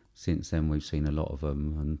since then, we've seen a lot of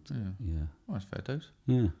them, and Well, that's fair dues.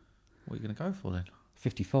 yeah. What are you going to go for then?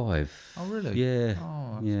 55. Oh, really? Yeah.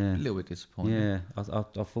 Oh, that's yeah. a little bit disappointing. Yeah, I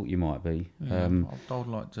thought you might be. Yeah, I'd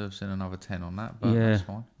like to have seen another 10 on that, but yeah, that's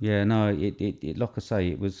fine. Yeah, no, it like I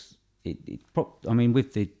say, I mean,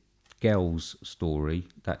 with the girls' story,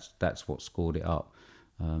 that's what scored it up.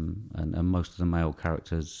 And most of the male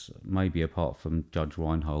characters, maybe apart from Judge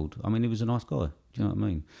Reinhold, I mean, he was a nice guy. Do you know what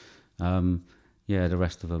I mean? The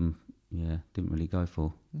rest of them, didn't really go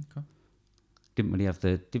for. Okay. Didn't really have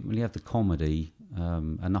the comedy,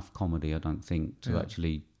 enough comedy, I don't think, to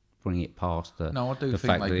actually bring it past the. No, I do the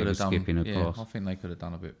think fact they that could it have was done. skipping across. I think they could have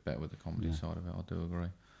done a bit better with the comedy side of it. I do agree.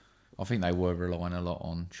 I think they were relying a lot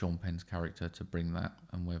on Sean Penn's character to bring that,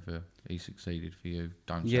 and whether he succeeded for you,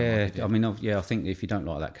 don't. Yeah, I mean, I think if you don't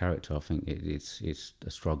like that character, I think it's a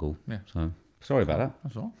struggle. Yeah. So sorry about that.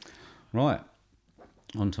 That's all right. Right,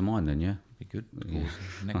 on to mine then. Yeah. Be good.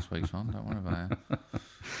 Next week's one. Don't worry about it.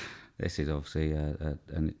 This is obviously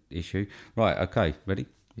an issue. Right, okay, ready?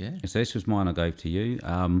 Yeah. So this was mine I gave to you.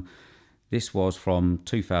 This was from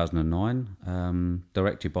 2009,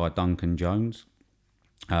 directed by Duncan Jones.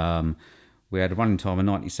 We had a running time of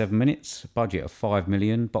 97 minutes, budget of 5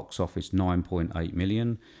 million, box office 9.8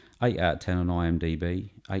 million, 8 out of 10 on IMDb,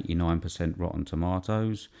 89% Rotten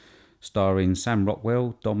Tomatoes, starring Sam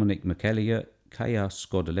Rockwell, Dominic McElligott, Kea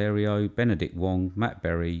Scodelario, Benedict Wong, Matt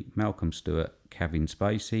Berry, Malcolm Stewart, Kevin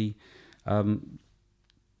Spacey.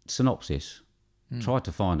 Synopsis. Tried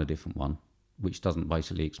to find a different one, which doesn't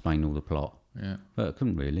basically explain all the plot. Yeah. But it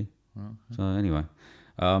couldn't really. So anyway.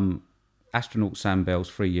 Astronaut Sam Bell's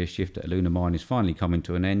 3-year shift at a lunar mine is finally coming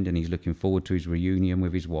to an end, and he's looking forward to his reunion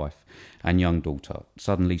with his wife and young daughter.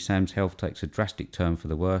 Suddenly, Sam's health takes a drastic turn for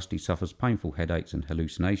the worst. He suffers painful headaches and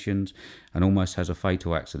hallucinations and almost has a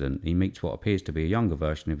fatal accident. He meets what appears to be a younger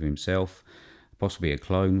version of himself, possibly a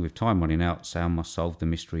clone. With time running out, Sam must solve the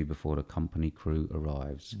mystery before the company crew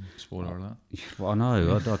arrives. Spoiler alert. Well, I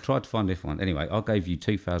know. I tried to find a different one. Anyway, I gave you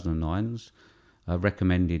 2009's,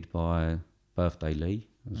 recommended by Birthday Lee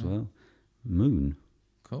as well. Moon.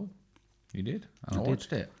 Cool. You did. And I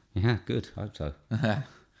watched it. Yeah, good. I hope so.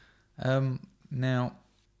 Now,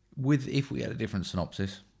 if we had a different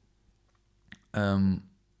synopsis, I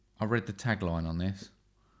read the tagline on this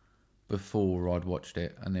before I'd watched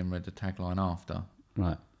it, and then read the tagline after.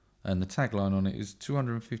 Right. And the tagline on it is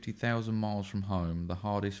 250,000 miles from home, the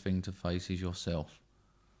hardest thing to face is yourself.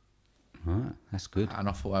 Right, that's good. And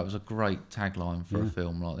I thought that was a great tagline for a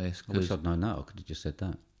film like this. I wish I'd known that. I could have just said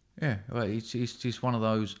that. Yeah, well, it's just one of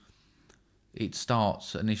those. It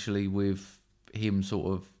starts initially with him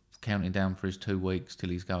sort of counting down for his 2 weeks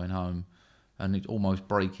till he's going home, and it's almost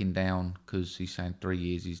breaking down because he's saying 3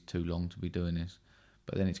 years is too long to be doing this.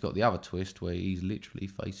 But then it's got the other twist where he's literally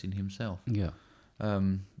facing himself. Yeah.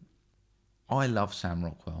 I love Sam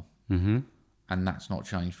Rockwell, and that's not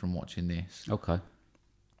changed from watching this. Okay.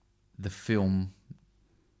 The film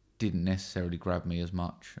didn't necessarily grab me as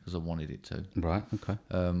much as I wanted it to. Right. Okay.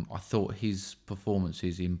 I thought his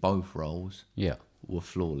performances in both roles Yeah. were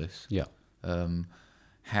flawless. Yeah.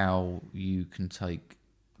 How you can take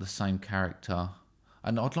the same character,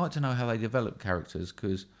 and I'd like to know how they develop characters,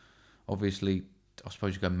 because obviously I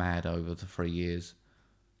suppose you go mad over the 3 years.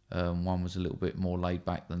 One was a little bit more laid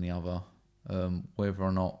back than the other. Whether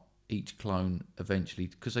or not each clone eventually,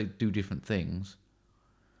 because they do different things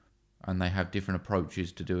and they have different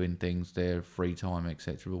approaches to doing things, their free time,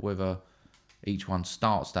 etc. But whether each one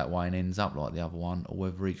starts that way and ends up like the other one, or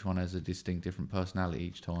whether each one has a distinct different personality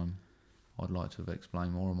each time, I'd like to have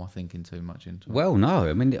explained more. Am I thinking too much into it? Well, no.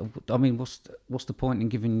 I mean, what's the point in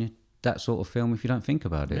giving you that sort of film if you don't think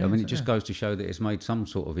about it? Yeah, I mean, it just yeah. goes to show that it's made some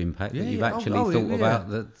sort of impact. Yeah, that you've yeah. actually Oh, thought yeah. about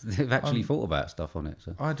that. They've actually thought about stuff on it.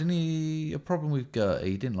 So. I had a problem with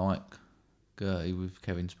Gertie. Didn't like Gertie with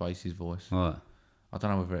Kevin Spacey's voice. Right. I don't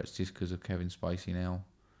know whether it's just because of Kevin Spacey now.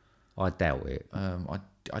 I doubt it. I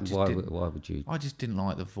just why didn't. would you? I just didn't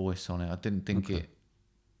like the voice on it. I didn't think it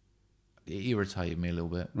irritated me a little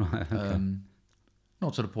bit. Right. Okay.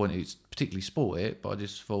 Not to the point it's particularly sport it, but I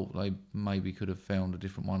just thought they maybe could have found a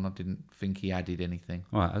different one. I didn't think he added anything.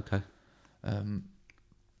 Right. Okay.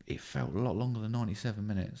 It felt a lot longer than 97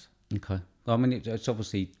 minutes. Okay. I mean, it's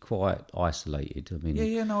obviously quite isolated. I mean,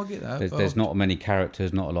 Yeah, no, I get that. there's not many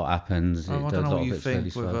characters, not a lot happens. I A don't know lot what of you it's fairly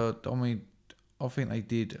think. slow. I think they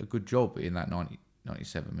did a good job in that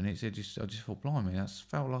 97 minutes. I just thought, blimey, that's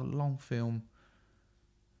felt like a long film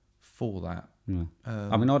for that. Yeah.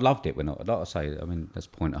 I mean, I loved it when like I say. I mean, that's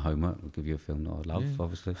point at homework. I'll give you a film that I love,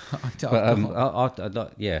 obviously. But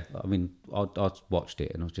yeah. I mean, I watched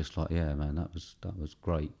it and I was just like, yeah, man, that was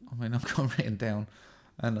great. I mean, I've got written down,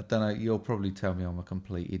 and I don't know, you'll probably tell me I'm a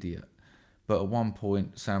complete idiot, but at one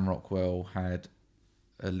point Sam Rockwell had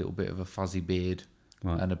a little bit of a fuzzy beard,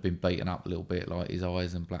 Right. and had been beaten up a little bit, like his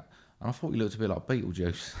eyes and black, and I thought he looked a bit like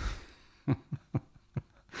Beetlejuice.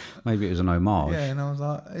 Maybe it was an homage. Yeah, and I was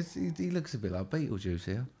like, he looks a bit like Beetlejuice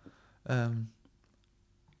here. I'm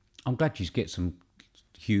glad you get some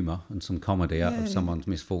humour and some comedy out of someone's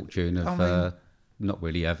misfortune of not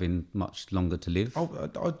really having much longer to live.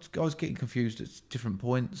 I was getting confused at different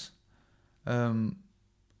points. I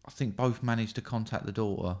think both managed to contact the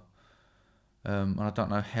daughter. And I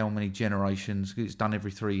don't know how many generations, 'cause it's done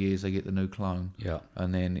every 3 years, they get the new clone. Yeah.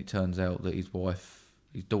 And then it turns out that his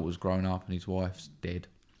daughter's grown up and his wife's dead.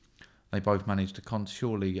 They both managed to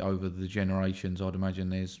surely over the generations, I'd imagine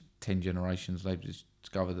there's 10 generations, they've just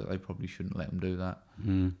discovered that they probably shouldn't let them do that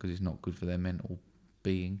because it's not good for their mental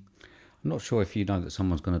being. I'm not sure if you know that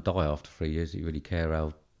someone's going to die after 3 years that you really care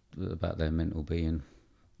about their mental being,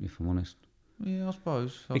 if I'm honest. Yeah, I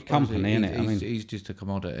suppose. Big company, innit? I mean, he's just a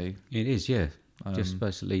commodity. It is, yeah. Just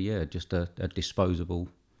basically, just a disposable,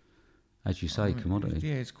 as you say, commodity.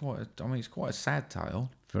 Yeah, it's quite a sad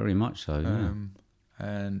tale. Very much so, yeah.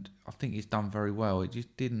 And I think it's done very well. It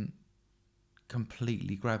just didn't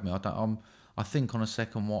completely grab me. I think on a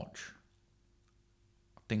second watch,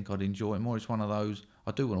 I think I'd enjoy it more. It's one of those,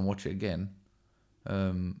 I do want to watch it again.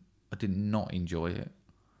 I did not enjoy it.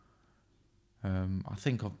 I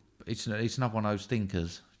think it's another one of those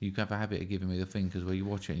thinkers. You have a habit of giving me the thinkers where you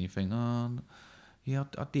watch it and you think, oh, yeah,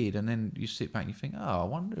 I did. And then you sit back and you think, oh, I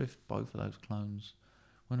wonder if both of those clones,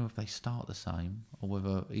 I wonder if they start the same, or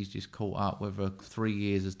whether he's just caught up, whether 3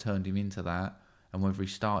 years has turned him into that, and whether he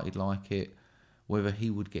started like it, whether he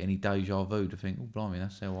would get any deja vu to think, oh, blimey,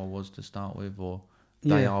 that's how I was to start with, or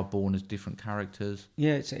they are born as different characters.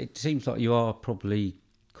 Yeah, it seems like you are probably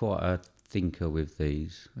quite a thinker with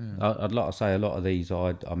these. Yeah. I'd like to say a lot of these,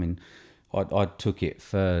 I took it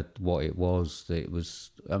for what it was. It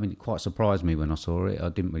quite surprised me when I saw it. I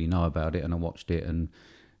didn't really know about it, and I watched it, and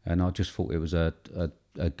I just thought it was a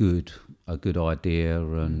good idea,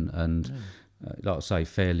 and like I say,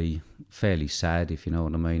 fairly sad, if you know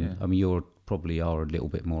what I mean. Yeah. I mean, you probably are a little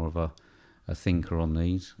bit more of a thinker on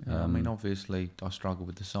these. Yeah, I mean, obviously, I struggle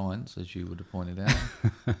with the science, as you would have pointed out.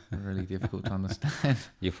 Really difficult to understand.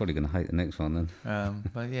 You're probably going to hate the next one then.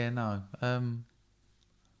 But yeah, no.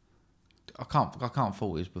 I can't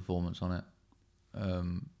fault his performance on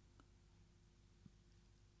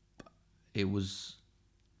it.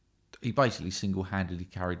 He basically single-handedly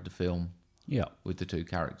carried the film Yeah. with the two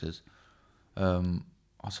characters.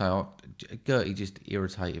 Gertie just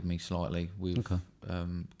irritated me slightly with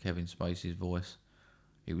Kevin Spacey's voice.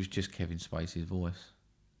 It was just Kevin Spacey's voice.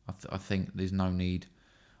 I think there's no need.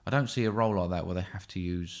 I don't see a role like that where they have to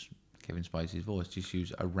use Kevin Spacey's voice. Just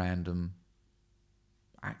use a random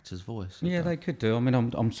actor's voice. Yeah, they could do. I mean,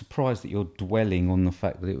 I'm surprised that you're dwelling on the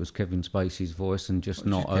fact that it was Kevin Spacey's voice and just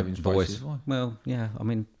Well, not just a Kevin voice. Spacey's voice. Well, yeah, I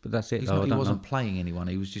mean, but that's it. He I don't wasn't know. playing anyone.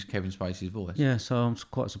 He was just Kevin Spacey's voice. Yeah, so I'm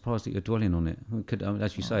quite surprised that you're dwelling on it. It could,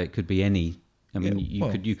 as you say, it could be any. I mean,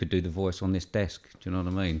 you could do the voice on this desk. Do you know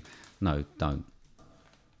what I mean? No, don't.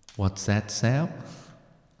 What's that sound?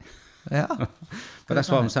 Yeah. But that's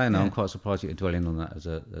what I'm saying. Yeah. I'm quite surprised you're dwelling on that as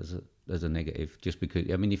a negative, just because.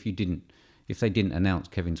 I mean, if they didn't announce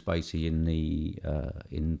Kevin Spacey in the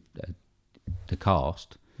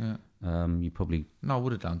cast, you probably No, I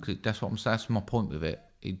would have done because that's what I'm saying. That's my point with it.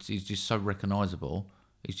 It's just so recognisable.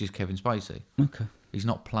 It's just Kevin Spacey. okay. He's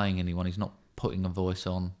not playing anyone. He's not putting a voice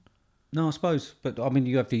on. No, I suppose, but I mean,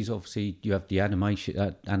 you have these. Obviously, you have the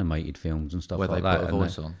animated films and stuff Where like they that. put a and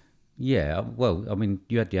voice on. Yeah, well, I mean,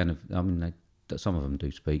 you had some of them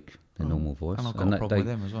do speak their normal voice, And I've got a problem with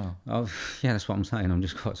them as well. Oh, yeah, that's what I'm saying. I'm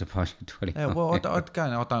just quite surprised you're dwelling Yeah, on well, it.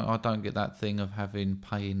 I don't get that thing of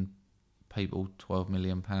paying people £12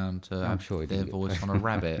 million to have sure he their didn't get voice on a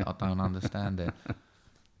rabbit. I don't understand it.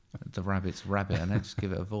 The rabbit's rabbit, and they just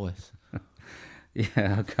give it a voice.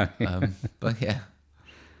 Yeah, okay. But yeah,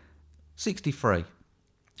 63.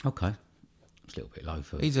 Okay. It's a little bit low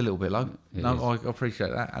for He's a little bit low. It No, is. I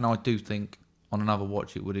appreciate that, and I do think on another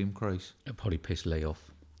watch it would increase. It'll probably piss Lee off.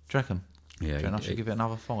 Do you reckon? Yeah. Do you reckon I should give it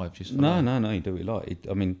another 5? Just for No, that? you do it like it.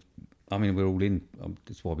 I mean, we're all in.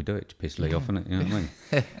 That's why we do it, to piss Lee off, isn't it? You know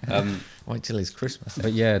what I mean? Wait till it's Christmas.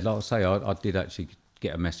 But yeah, like I say, I did actually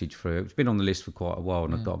get a message through. It's been on the list for quite a while,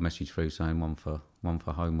 and I got a message through saying one for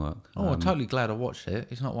homework. Oh, I'm totally glad I watched it.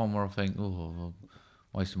 It's not one where I think, oh, I'm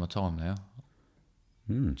wasting my time now.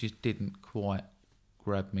 It just didn't quite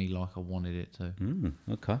grab me like I wanted it to.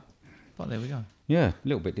 Okay. But there we go. Yeah, a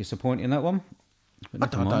little bit disappointing, that one.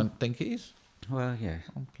 But I never mind. don't think it is. Well, yeah.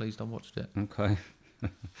 I'm pleased I watched it. Okay.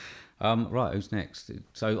 Right, who's next?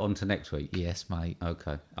 So on to next week. Yes, mate.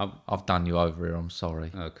 Okay. I've done you over here. I'm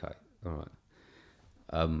sorry. Okay. All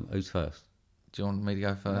right. Who's first? Do you want me to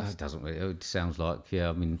go first? It doesn't really. It sounds like, yeah.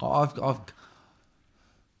 I mean, I've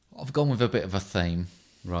gone with a bit of a theme,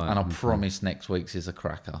 right. and I promise next week's is a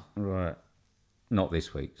cracker, Right. Not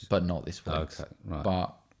this week's. but not this week's. Okay, right.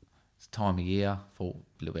 But it's time of year. Thought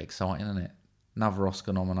a little bit exciting, isn't it? Another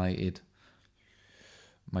Oscar-nominated,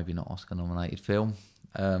 maybe not Oscar-nominated film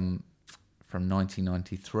from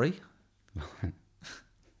 1993.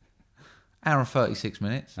 Hour and 36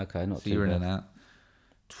 minutes. Okay, not so too you're in bad. and out.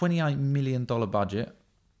 $28 million budget,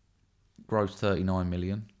 grossed $39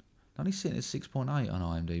 million. Only sitting at 6.8 on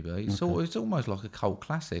IMDb. It's almost like a cult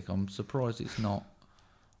classic. I'm surprised it's not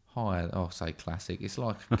higher. Oh, I say classic. It's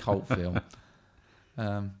like a cult film.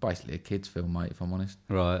 Basically a kids' film, mate, if I'm honest.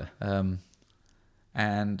 Right.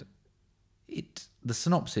 And the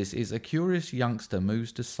synopsis is: a curious youngster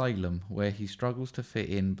moves to Salem, where he struggles to fit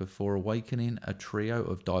in before awakening a trio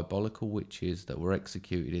of diabolical witches that were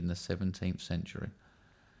executed in the 17th century.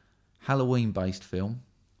 Halloween-based film.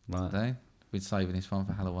 Right. Okay? Been saving this one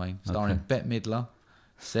for Halloween. Starring Bette Midler,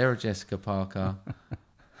 Sarah Jessica Parker,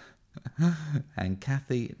 and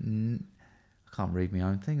Kathy. I can't read my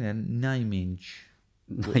own thing. Then Naming.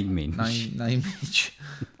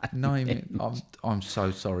 I'm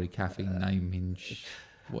so sorry, Kathy. Naming.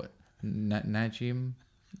 What? Najim.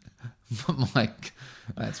 Mike.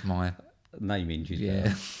 That's my. Naming.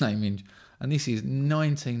 Yeah, Naming. And this is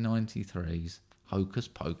 1993's Hocus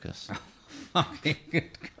Pocus. Fucking good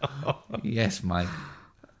God. Yes, mate.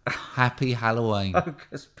 Happy Halloween.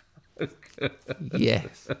 Hocus Pocus.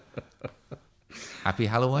 Yes. Happy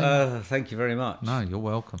Halloween. Thank you very much. No, you're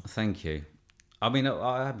welcome. Thank you. I mean,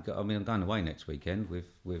 I'm going away next weekend with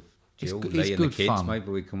Jill, It's Lee, and the good kids. fun. Maybe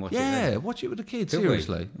we can watch it. Yeah, Then. watch it with the kids. Could we?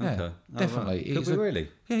 Seriously. Yeah, Okay. Oh, definitely. right. Could It's we really?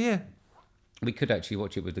 Yeah, yeah. We could actually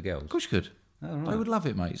watch it with the girls. Of course you could. Oh, right. They would love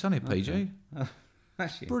it, mate. It's only a PG.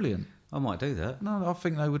 Actually, Brilliant. I might do that. No, I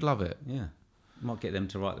think they would love it. Yeah, might get them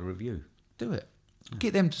to write the review. Do it.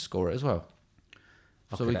 Get them to score it as well.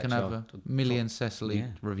 I So could we can actually- have a Million Cecily Yeah.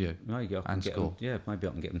 review. Maybe I can And get score. them, maybe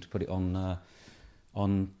I can get them to put it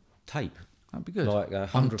on tape. That'd be good. Like On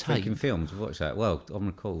 100 tape. freaking films. Watch that. Well, on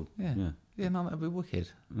record. Yeah. Yeah. Yeah, no, that'd be wicked.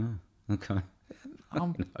 Okay.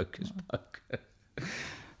 I'm, Hocus Pocus.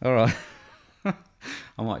 All right.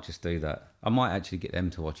 I might just do that. I might actually get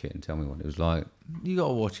them to watch it and tell me what it was like. You got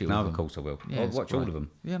to watch it. No, with of them. course I will. Yeah, I'll it's watch all great. of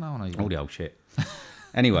them. Yeah, no, I know you. All the old shit.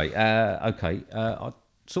 Anyway, okay. I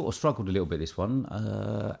sort of struggled a little bit this one,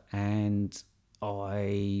 and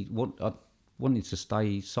I wanted to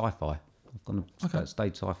stay sci-fi. I've gone to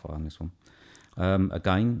stayed sci-fi on this one.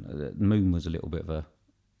 Again, the Moon was a little bit of a...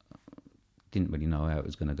 Didn't really know how it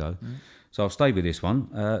was going to go. So I'll stay with this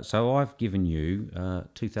one. So I've given you a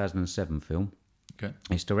 2007 film. Okay.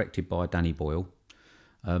 It's directed by Danny Boyle.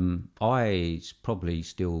 I probably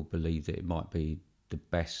still believe that it might be the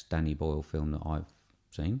best Danny Boyle film that I've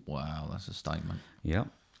seen. Wow, that's a statement. Yeah.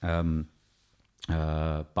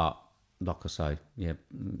 But like I say, yeah,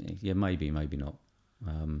 maybe not.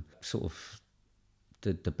 Sort of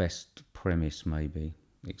the best premise, maybe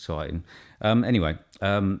exciting. Anyway,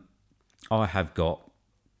 I have got.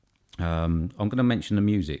 I'm going to mention the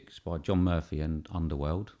music. It's by John Murphy and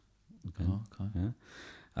Underworld. Okay. Oh, okay.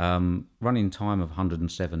 Yeah. Running time of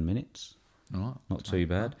 107 minutes. All right. Not too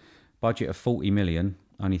bad. Budget of 40 million.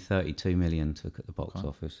 Only 32 million took at the box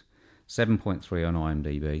office. 7.3 on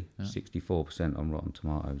IMDb. 64% on Rotten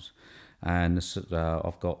Tomatoes. And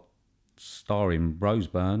I've got starring Rose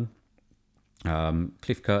Byrne,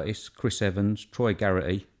 Cliff Curtis, Chris Evans, Troy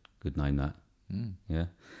Garrity. Good name that. Yeah.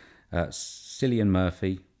 Cillian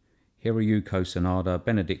Murphy, Hiroyuko Sanada,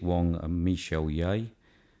 Benedict Wong, and Michelle Yeoh.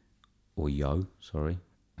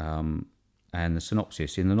 And the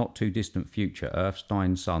synopsis: in the not-too-distant future, Earth's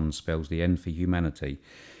dying sun spells the end for humanity.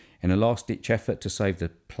 In a last-ditch effort to save the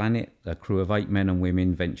planet, a crew of 8 men and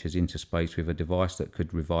women ventures into space with a device that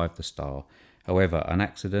could revive the star. However, an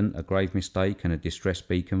accident, a grave mistake, and a distress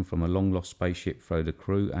beacon from a long-lost spaceship throw the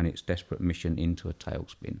crew and its desperate mission into a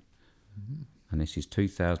tailspin. And this is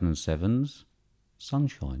 2007's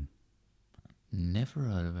Sunshine. Never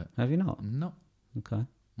heard of it. Have you not? No. Okay.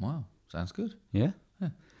 Wow, sounds good. Yeah?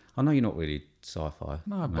 I know you're not really sci-fi.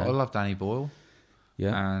 No, but man. I love Danny Boyle.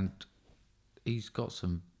 Yeah. And he's got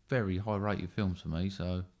some very high-rated films for me,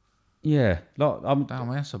 so... Yeah. Like,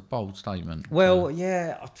 Damn, that's a bold statement. well,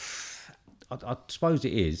 yeah, I suppose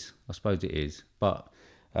it is. But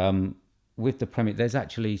with the premise, there's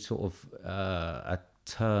actually sort of a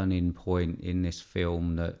turning point in this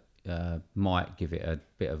film that might give it a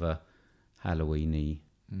bit of a Halloween-y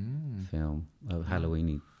film. A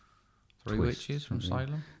Halloween-y Three twist. Witches from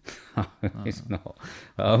Salem? It's not.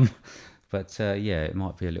 But yeah, it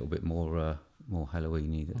might be a little bit more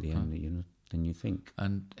Halloween-y at the end than you think.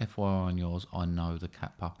 And FYI on yours, I know the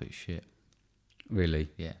cat puppet shit. Really?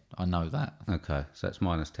 Yeah, I know that. Okay, so that's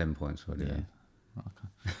minus 10 points for you. Yeah.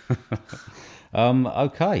 Okay.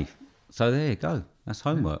 Okay, so there you go. That's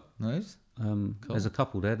homework. Nice. There's a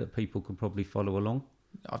couple there that people can probably follow along.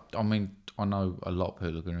 I mean, I know a lot of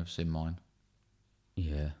people are going to have seen mine.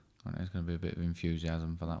 Yeah. And there's going to be a bit of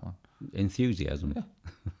enthusiasm for that one. Enthusiasm. Yeah.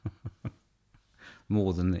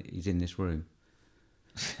 More than is in this room.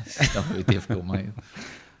 It's not very difficult, mate.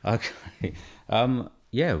 Okay.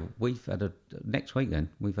 Yeah, we've had next week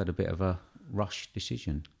then, we've had a bit of a rush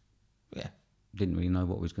decision. Yeah, Didn't really know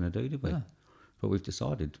what we was going to do, did we? No. But we've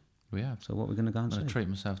decided. we have. So what we're going to go and I'm going to see? treat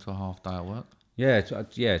myself to a half day at work.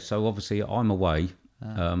 Yeah, so obviously I'm away.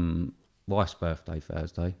 Wife's birthday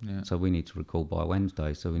Thursday, Yeah. so we need to record by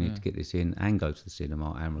Wednesday. So we need to get this in and go to the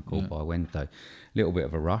cinema and record by Wednesday. Little bit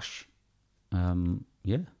of a rush.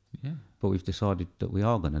 Yeah. Yeah. But we've decided that we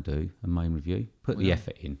are going to do a main review. Put the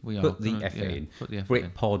effort in. We are Put the gonna- effort yeah, in. put the effort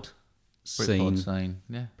in. Britpod Britpod scene. scene.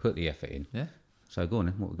 Yeah. Put the effort in. Yeah. So go on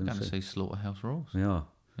then. What we're We're going going to to see? see Slaughterhouse Rules. We are.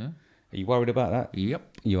 Yeah. Are you worried about that?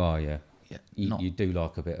 Yep. You are, yeah. Yeah. You do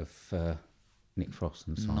like a bit of Nick Frost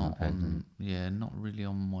and Simon Not Pegg. on, yeah, not really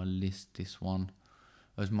on my list, this one.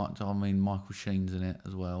 As much, I mean, Michael Sheen's in it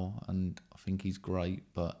as well, and I think he's great,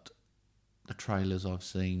 but the trailers I've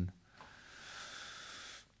seen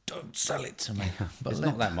don't sell it to me. But There's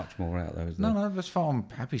not that much more out there, is there? No, that's fine. I'm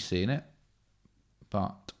happy seeing it,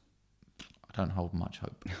 but I don't hold much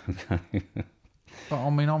hope. Okay. But I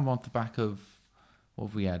mean, I'm on the back of what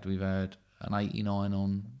have we had? We've had an 89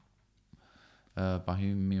 on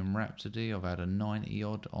Bohemian Rhapsody. I've had a 90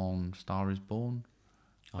 odd on Star Is Born.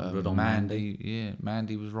 100 on Mandy. Yeah,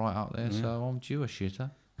 Mandy was right up there, so I'm due a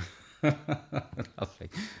shitter. Lovely.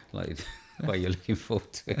 Like the way you're looking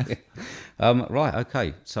forward to it. Right,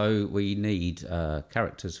 okay. So we need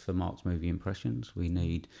characters for Mark's movie impressions. We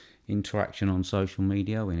need interaction on social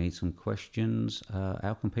media. We need some questions.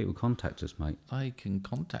 How can people contact us, mate? They can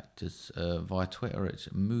contact us via Twitter. It's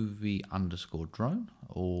movie_drone,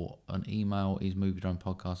 or an email is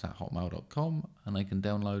moviedronepodcast@hotmail.com, and they can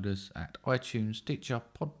download us at iTunes, Stitcher,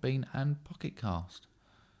 Podbean, and Pocket Cast.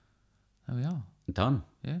 There we are. Done.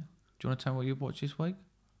 Yeah. Do you want to tell me what you watched this week?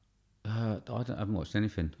 I haven't watched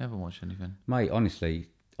anything. Haven't watched anything. Mate, honestly,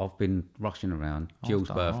 I've been rushing around. Jill's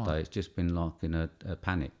done birthday, right. it's just been like in a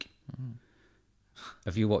panic.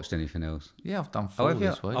 Have you watched anything else? Yeah, I've done Oh, 4 have you?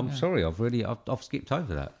 this week. I'm yeah. sorry, I've skipped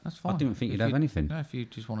over that. That's fine. I didn't think If you'd have anything. No, if you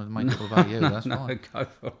just wanted to make it all about you, that's No, fine. go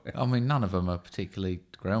for it. I mean, none of them are particularly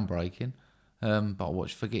groundbreaking. But I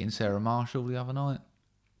watched Forgetting Sarah Marshall the other night.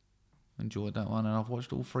 Enjoyed that one, and I've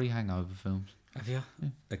watched all 3 Hangover films. Have you? Yeah.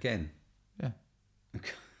 Again? Yeah.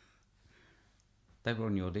 They were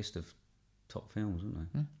on your list of top films,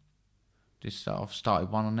 weren't they? I've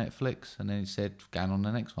started one on Netflix, and then it said going on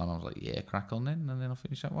the next one. I was like, yeah, crack on then. And then I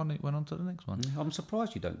finished that one. It went on to the next one. Yeah, I'm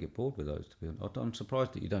surprised you don't get bored with those. To be honest, I'm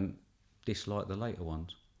surprised that you don't dislike the later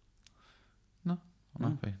ones. No,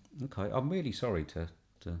 I'm happy. Okay, I'm really sorry to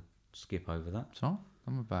skip over that. It's all right.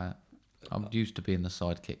 I'm about it. I'm used to being the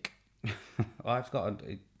sidekick. I've got.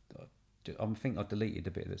 I think I deleted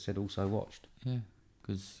the bit that said also watched. Yeah,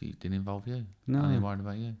 because it didn't involve you. No. I ain't worried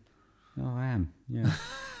about you. Oh, I am. Yeah.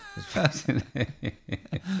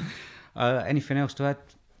 Anything else to add?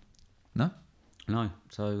 No? No.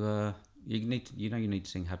 So you need to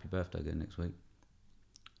sing Happy Birthday again next week.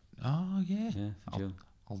 Oh, yeah. Yeah, for Jill.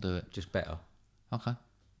 I'll do it. Just better, Okay.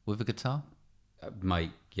 With a guitar?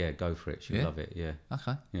 mate. Yeah, go for it. She'll Yeah? love it. Yeah,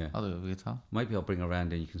 Okay. yeah. I'll do it with a guitar. Maybe I'll bring her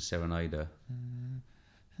around and you can serenade her.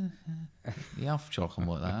 Yeah, I'm sure I can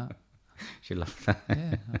work that out. She'll love that.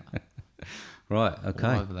 Yeah. Right. All Okay.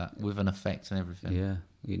 over that. With an effect and everything. Yeah,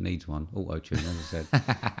 it needs one. Auto tune, as I said.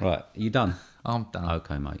 Right. Are you done? I'm done.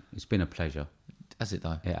 Okay, mate. It's been a pleasure. Has it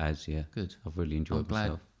though? It has. Yeah. Good. I've really enjoyed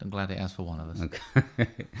myself. I'm glad it has for one of us. Okay.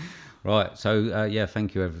 Right. So yeah,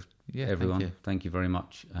 thank you, Yeah, thank everyone. you. Thank you very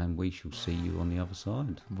much, and we shall see you on the other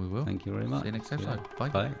side. We will. Thank you very much. See you next episode. Bye.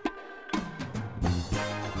 Bye.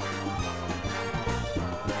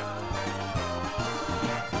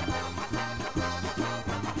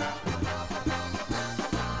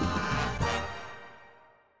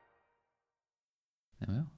 There we are.